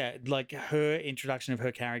 yeah, like her introduction of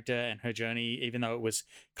her character and her journey, even though it was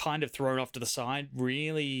kind of thrown off to the side,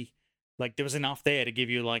 really. Like, there was enough there to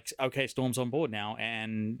give you, like, okay, Storm's on board now,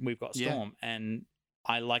 and we've got Storm. Yeah. And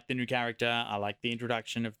I like the new character. I like the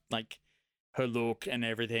introduction of, like, her look and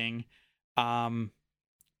everything.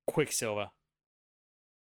 Quicksilver.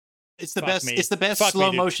 It's the best. It's the best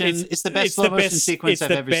slow motion. It's the best slow motion sequence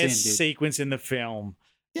I've ever seen. It's the best sequence in the film.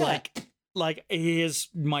 Yeah. Like, like he is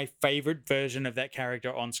my favorite version of that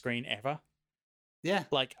character on screen ever. Yeah.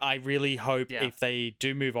 Like, I really hope if they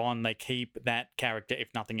do move on, they keep that character, if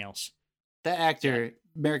nothing else. That actor,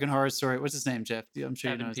 American Horror Story, what's his name, Jeff? I'm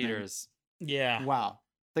sure Evan you know his Peters. name. Yeah. Wow.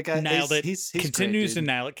 The guy nailed it. He's continues great, to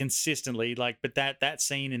nail it consistently. Like, but that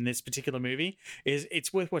scene in this particular movie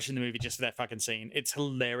it's worth watching the movie just for that fucking scene. It's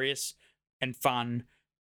hilarious and fun,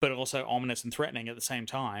 but also ominous and threatening at the same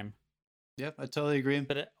time. Yep, I totally agree.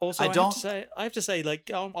 But also, I have to say, like,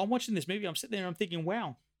 I'm watching this movie, I'm sitting there and I'm thinking,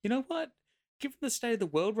 wow, you know what? Given the state of the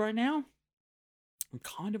world right now, I'm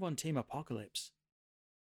kind of on Team Apocalypse.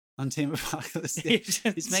 On Team Apocalypse,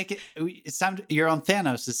 he's making. It's time. You're on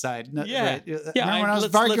Thanos' side. No, yeah, right? Remember when I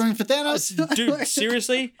was arguing for Thanos? Dude,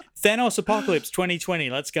 seriously, Thanos Apocalypse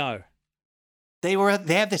 2020. Let's go. They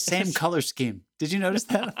have the same color scheme. Did you notice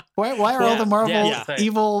that? Why are all the Marvel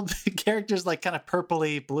evil characters like kind of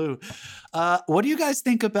purpley blue? What do you guys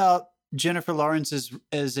think about Jennifer Lawrence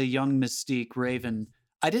as a young Mystique Raven?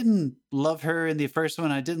 I didn't love her in the first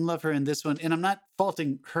one. I didn't love her in this one, and I'm not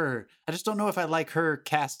faulting her. I just don't know if I like her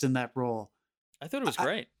cast in that role. I thought it was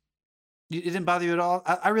great. It didn't bother you at all?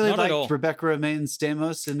 I really liked Rebecca Romaine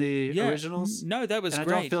Stamos in the originals. No, that was and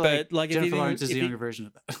great. I don't feel but like Jennifer Lawrence is a younger version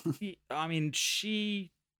of that. I mean,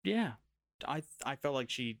 I felt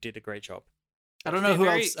like she did a great job. I don't know who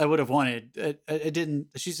else I would have wanted. I didn't.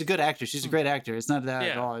 She's a good actor. She's a great actor. It's not that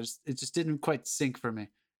at all. It just didn't quite sync for me.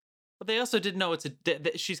 But they also didn't know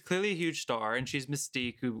she's clearly a huge star, and she's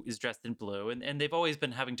Mystique, who is dressed in blue, and they've always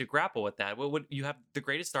been having to grapple with that. Well, you have the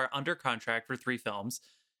greatest star under contract for 3 films.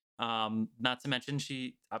 Not to mention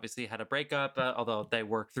she obviously had a breakup, although they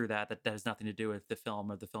worked through that. That has nothing to do with the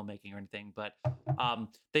film or the filmmaking or anything. But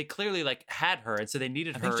they clearly like had her, and so they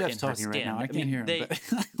needed her in her skin. Right now. I can't hear him.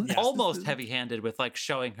 They almost heavy-handed with like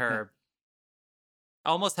showing her,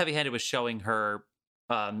 almost heavy-handed with showing her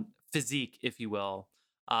physique, if you will.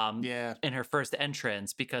 In her first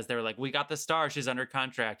entrance, because they were like, we got the star, she's under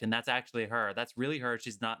contract, and that's actually her. That's really her.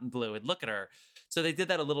 She's not in blue, and look at her. So they did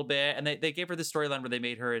that a little bit, and they gave her the storyline where they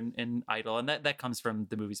made her in Idol, and that comes from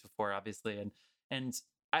the movies before, obviously. And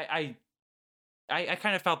I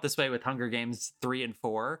kind of felt this way with Hunger Games 3 and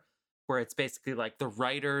 4, where it's basically like the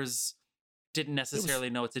writers didn't necessarily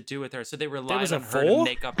know what to do with her, so they relied on her to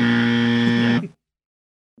make up.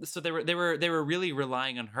 So they were really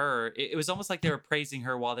relying on her. It was almost like they were praising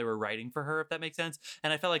her while they were writing for her, if that makes sense.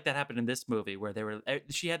 And I felt like that happened in this movie, where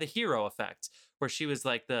she had the hero effect, where she was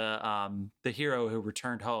like the hero who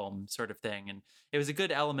returned home, sort of thing. And it was a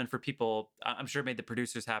good element for people. I'm sure it made the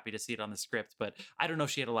producers happy to see it on the script, but I don't know if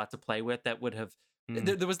she had a lot to play with that would have.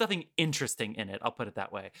 There was nothing interesting in it. I'll put it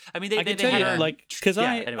that way. I mean, they had her, like, because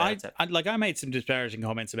I made some disparaging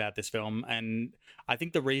comments about this film, and I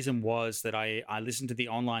think the reason was that I listened to the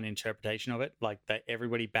online interpretation of it, like that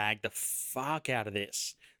everybody bagged the fuck out of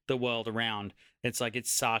this, the world around. It's like, it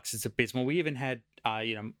sucks, it's abysmal. We even had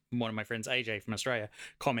one of my friends, AJ from Australia,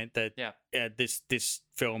 comment that this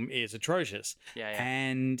film is atrocious.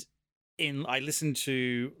 And I listened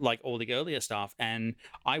to like all the earlier stuff, and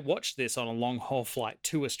I watched this on a long haul flight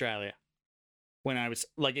to Australia when I was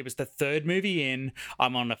like, it was the 3rd movie in.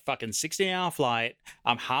 I'm on a fucking 60-hour flight.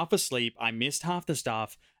 I'm half asleep. I missed half the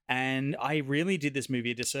stuff, and I really did this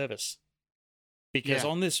movie a disservice because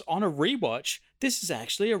on a rewatch, this is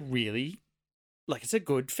actually a really, like, it's a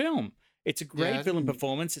good film. It's a great villain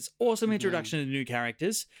performance. It's awesome introduction to new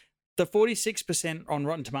characters. The 46% on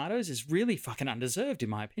Rotten Tomatoes is really fucking undeserved, in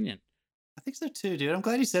my opinion. I think so too, dude. I'm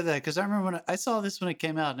glad you said that, because I remember when I saw this when it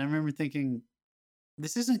came out, and I remember thinking,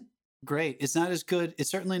 this isn't great. It's not as good. It's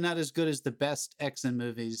certainly not as good as the best X-Men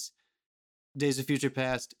movies, Days of Future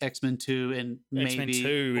Past, X-Men 2, and maybe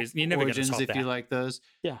 2 is, you're never Origins, top if that. you like those.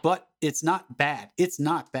 Yeah, but it's not bad. It's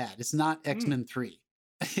not bad. It's not X-Men 3.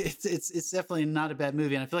 It's definitely not a bad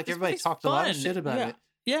movie, and I feel like everybody talked a lot of shit about it.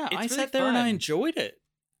 Yeah, I sat there and I enjoyed it.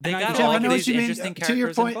 They got all these interesting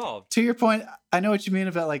characters involved. To your point, I know what you mean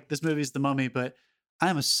about like this movie's The Mummy, but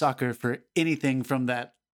I'm a sucker for anything from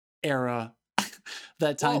that era,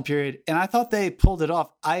 that time period. And I thought they pulled it off.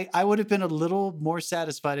 I would have been a little more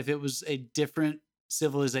satisfied if it was a different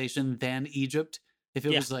civilization than Egypt. If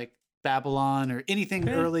it was like Babylon or anything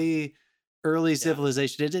early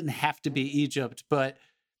civilization. It didn't have to be Egypt, but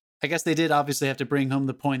I guess they did obviously have to bring home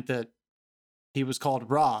the point that he was called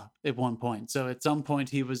Ra at one point. So at some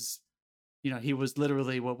point he was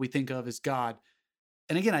literally what we think of as God.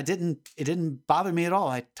 And again, it didn't bother me at all.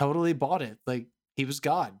 I totally bought it. Like, he was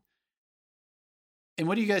God. And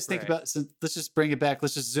what do you guys think about, so let's just bring it back.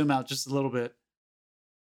 Let's just zoom out just a little bit.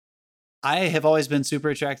 I have always been super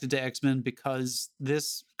attracted to X-Men because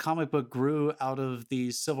this comic book grew out of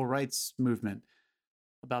the civil rights movement.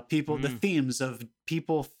 about people, the themes of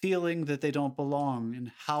people feeling that they don't belong,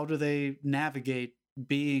 and how do they navigate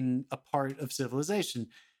being a part of civilization.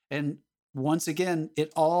 And once again,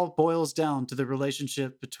 it all boils down to the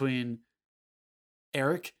relationship between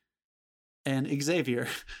Eric and Xavier,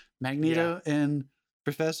 Magneto and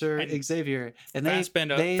Professor Xavier, and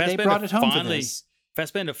they brought it home for this.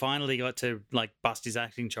 Fassbender finally got to like bust his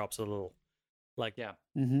acting chops a little, like I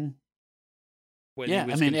mean,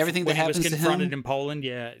 everything that happens to him, confronted in Poland,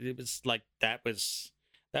 it was like that was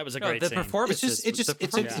a great scene. Performance.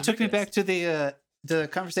 It took me back to the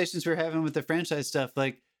conversations we were having with the franchise stuff.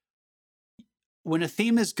 Like, when a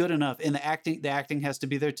theme is good enough, and the acting has to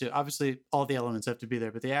be there too. Obviously, all the elements have to be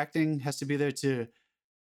there, but the acting has to be there too.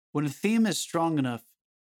 When a theme is strong enough,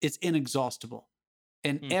 it's inexhaustible.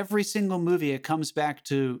 And every single movie, it comes back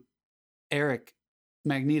to Eric,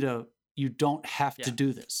 Magneto, you don't have to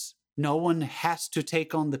do this. No one has to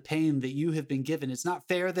take on the pain that you have been given. It's not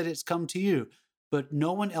fair that it's come to you, but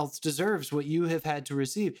no one else deserves what you have had to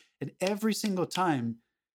receive. And every single time,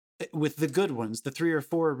 with the good ones, the 3 or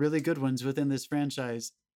 4 really good ones within this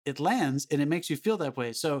franchise, it lands and it makes you feel that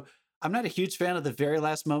way. So I'm not a huge fan of the very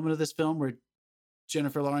last moment of this film where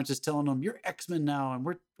Jennifer Lawrence is telling them, "You're X-Men now, and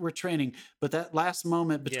we're training." But that last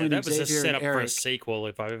moment between that Xavier was a setup and Eric, for a sequel,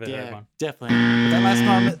 if I've ever heard one. Definitely.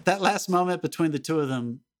 But that last moment between the two of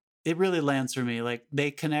them, it really lands for me. Like, they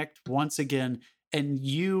connect once again, and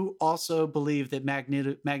you also believe that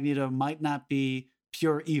Magneto might not be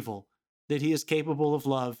pure evil, that he is capable of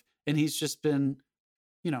love, and he's just been,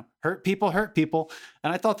 hurt people.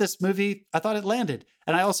 And I thought this movie, it landed.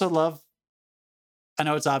 And I also love, I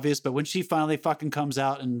know it's obvious, but when she finally fucking comes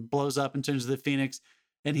out and blows up in terms of the Phoenix,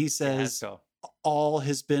 and he says, all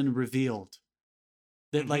has been revealed.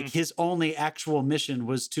 That like his only actual mission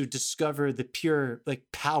was to discover the pure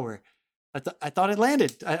power. I thought it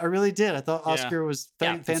landed. I really did. I thought Oscar was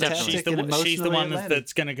fantastic and emotionally. She's the one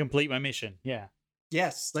that's going to complete my mission. Yeah.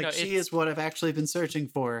 Yes, she is what I've actually been searching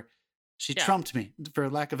for. She trumped me, for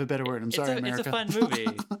lack of a better word. I'm sorry, America. It's a fun movie.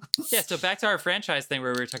 So back to our franchise thing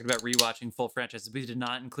where we were talking about rewatching full franchises. We did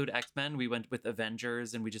not include X-Men. We went with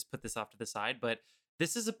Avengers, and we just put this off to the side. But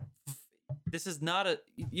this is not a,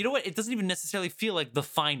 you know what? It doesn't even necessarily feel like the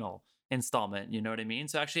final installment. You know what I mean?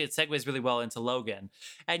 So actually, it segues really well into Logan.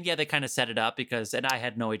 And they kind of set it up and I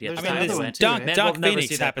had no idea. Dark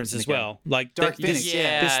Phoenix happens as well. Like Dark Phoenix.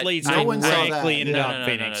 This leads directly into Dark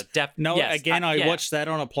Phoenix. I watched that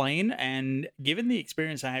on a plane, and given the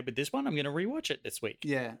experience I had with this one, I'm going to rewatch it this week.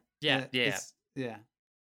 Yeah.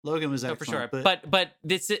 Logan was excellent. For sure. But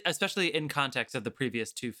this, especially in context of the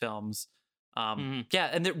previous 2 films. And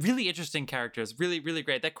they're really interesting characters, really, really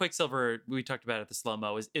great. That Quicksilver we talked about at the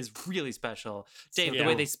slow-mo is really special. Dave,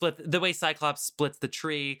 the way Cyclops splits the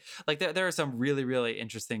tree, like there are some really, really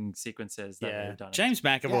interesting sequences that they've done. James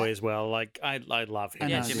McAvoy as well. Like I love him.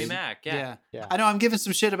 Jimmy Mack. Yeah. I know I'm giving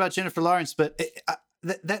some shit about Jennifer Lawrence, but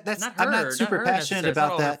that's not her, I'm not super passionate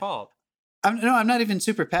about that. I'm not even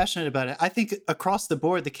super passionate about it. I think across the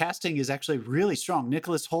board, the casting is actually really strong.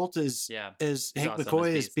 Nicholas Hoult is Hank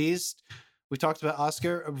McCoy as Beast. We talked about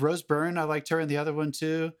Oscar. Rose Byrne, I liked her in the other one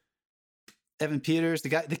too. Evan Peters, the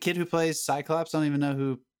kid who plays Cyclops, I don't even know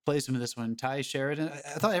who plays him in this one. Ty Sheridan.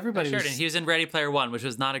 I thought everybody was... He was in Ready Player One, which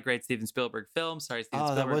was not a great Steven Spielberg film. Sorry, Steven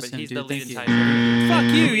Spielberg, but he's the lead in Ty Sheridan. Fuck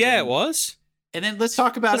you, it was. And then let's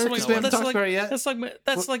talk about her, because we haven't talked about her yet. That's like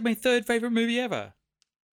my 3rd favorite movie ever.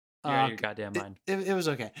 You're out of your goddamn mind. It was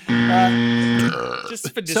okay.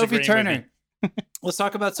 Just for Sophie Turner. Let's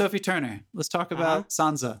talk about Sophie Turner. Let's talk about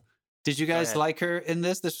Sansa. Did you guys like her in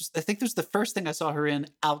this? I think this was the first thing I saw her in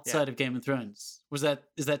outside of Game of Thrones. Is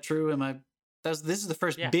that true? This is the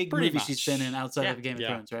first big movie she's been in outside of Game of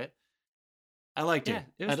Thrones, right? I liked her.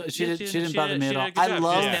 She didn't bother me at all. I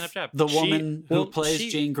love the woman who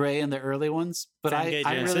plays Jean Grey in the early ones, but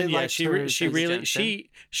I really liked her. She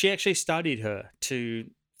actually studied her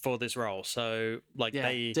for this role, so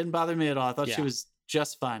didn't bother me at all. I thought she was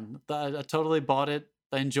just fine. I totally bought it.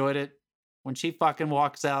 I enjoyed it. When she fucking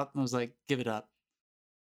walks out, I was like, give it up.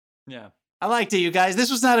 Yeah. I liked it, you guys. This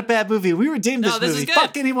was not a bad movie. We redeemed this movie. Is good.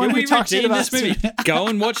 Fuck anyone who talks shit about this movie. Go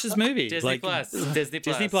and watch this movie. Disney Plus.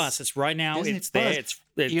 It's right now. Disney it's Plus. there.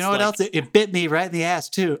 It's you know what else? It bit me right in the ass,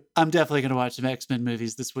 too. I'm definitely going to watch some X-Men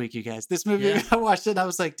movies this week, you guys. This movie, I watched it and I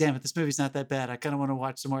was like, damn it, this movie's not that bad. I kind of want to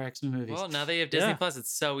watch some more X-Men movies. Well, now that you have Disney Plus,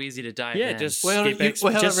 it's so easy to dive in. Yeah, just skip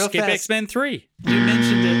X-Men 3.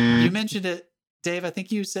 You mentioned it, Dave. I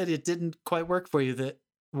think you said it didn't quite work for you. That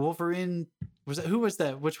Wolverine who was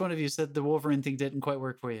that? Which one of you said the Wolverine thing didn't quite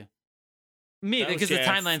work for you? Me, because the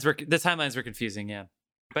timelines were confusing. Yeah,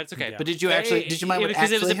 but it's okay. Yeah. But did you mind what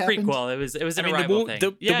because actually it was a happened? prequel. It was an Arrival thing.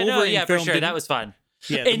 The Wolverine for sure. That was fun.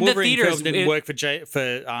 Yeah, the In the Wolverine theaters, film didn't work for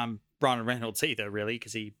Ryan Reynolds either, really,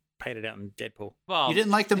 because he paid it out in Deadpool. Well, You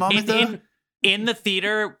didn't like the moment though? in the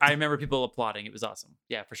theater, I remember people applauding. It was awesome.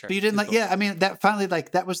 Yeah, for sure. But you didn't It was like, cool. yeah. I mean, that finally,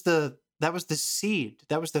 like, that was the seed.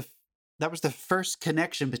 That was the first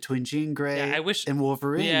connection between Jean Grey Yeah, I wish- and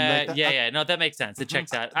Wolverine. Yeah, Like, yeah. No, that makes sense. It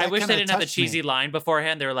checks out. I that wish they kinda didn't have the touched me. cheesy line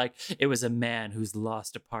beforehand. They were like, "It was a man who's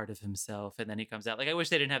lost a part of himself," and then he comes out. Like, I wish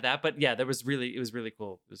they didn't have that. But yeah, it was really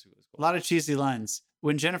cool. It was A cool. lot of cheesy lines.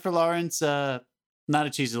 When Jennifer Lawrence, not a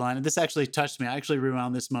cheesy line, and this actually touched me. I actually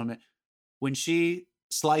rewound this moment when she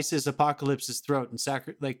slices Apocalypse's throat and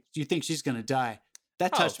like, you think she's gonna die.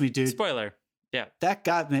 That touched me, dude. Spoiler. Yeah. That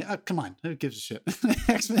got me. Oh, come on, who gives a shit?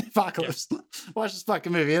 X-Men Apocalypse. Watch this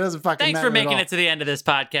fucking movie. It doesn't fucking Thanks matter for making at all. it to the end of this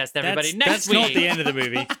podcast, everybody. That's Next not week. the end of the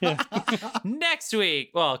movie. Next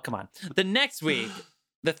week. Well, come on. The next week,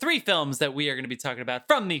 the 3 films that we are going to be talking about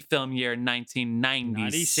from the film year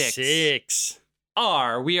 1996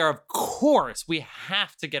 we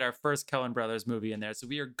have to get our first Coen Brothers movie in there. So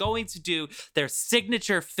we are going to do their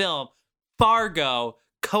signature film, Fargo.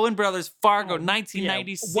 Coen Brothers Fargo,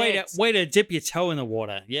 1996. Yeah, way to dip your toe in the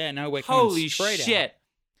water. Yeah, no, we're coming Holy straight shit. out.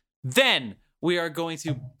 Then we are going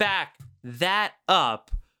to back that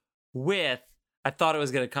up with, I thought it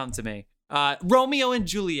was going to come to me, Romeo and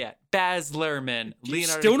Juliet, Baz Luhrmann,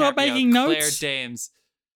 Leonardo Still DiCaprio, not making Claire notes? Danes.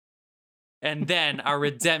 And then our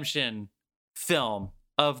redemption film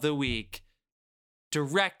of the week,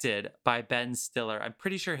 directed by Ben Stiller. I'm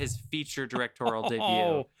pretty sure his feature directorial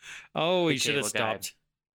debut. He The should have Cable Guy. stopped.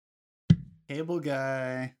 Cable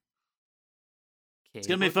Guy. It's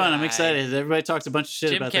gonna Cable be fun. I'm Guy. excited. Everybody talks a bunch of shit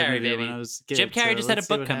Jim about Carrey, that movie baby. when I was a kid. Jim Carrey so just had a let's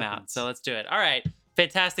see book what come out, happens. so let's do it. All right,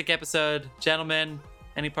 fantastic episode, gentlemen.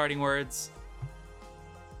 Any parting words?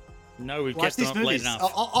 No, we've Watch kept these them up late movies.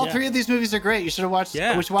 enough. All Yeah. 3 of these movies are great. You should have watched.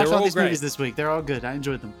 Yeah, we should watch they're all all these great. movies this week. They're all good. I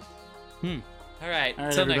enjoyed them. All right, All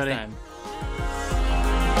right, till next everybody. time.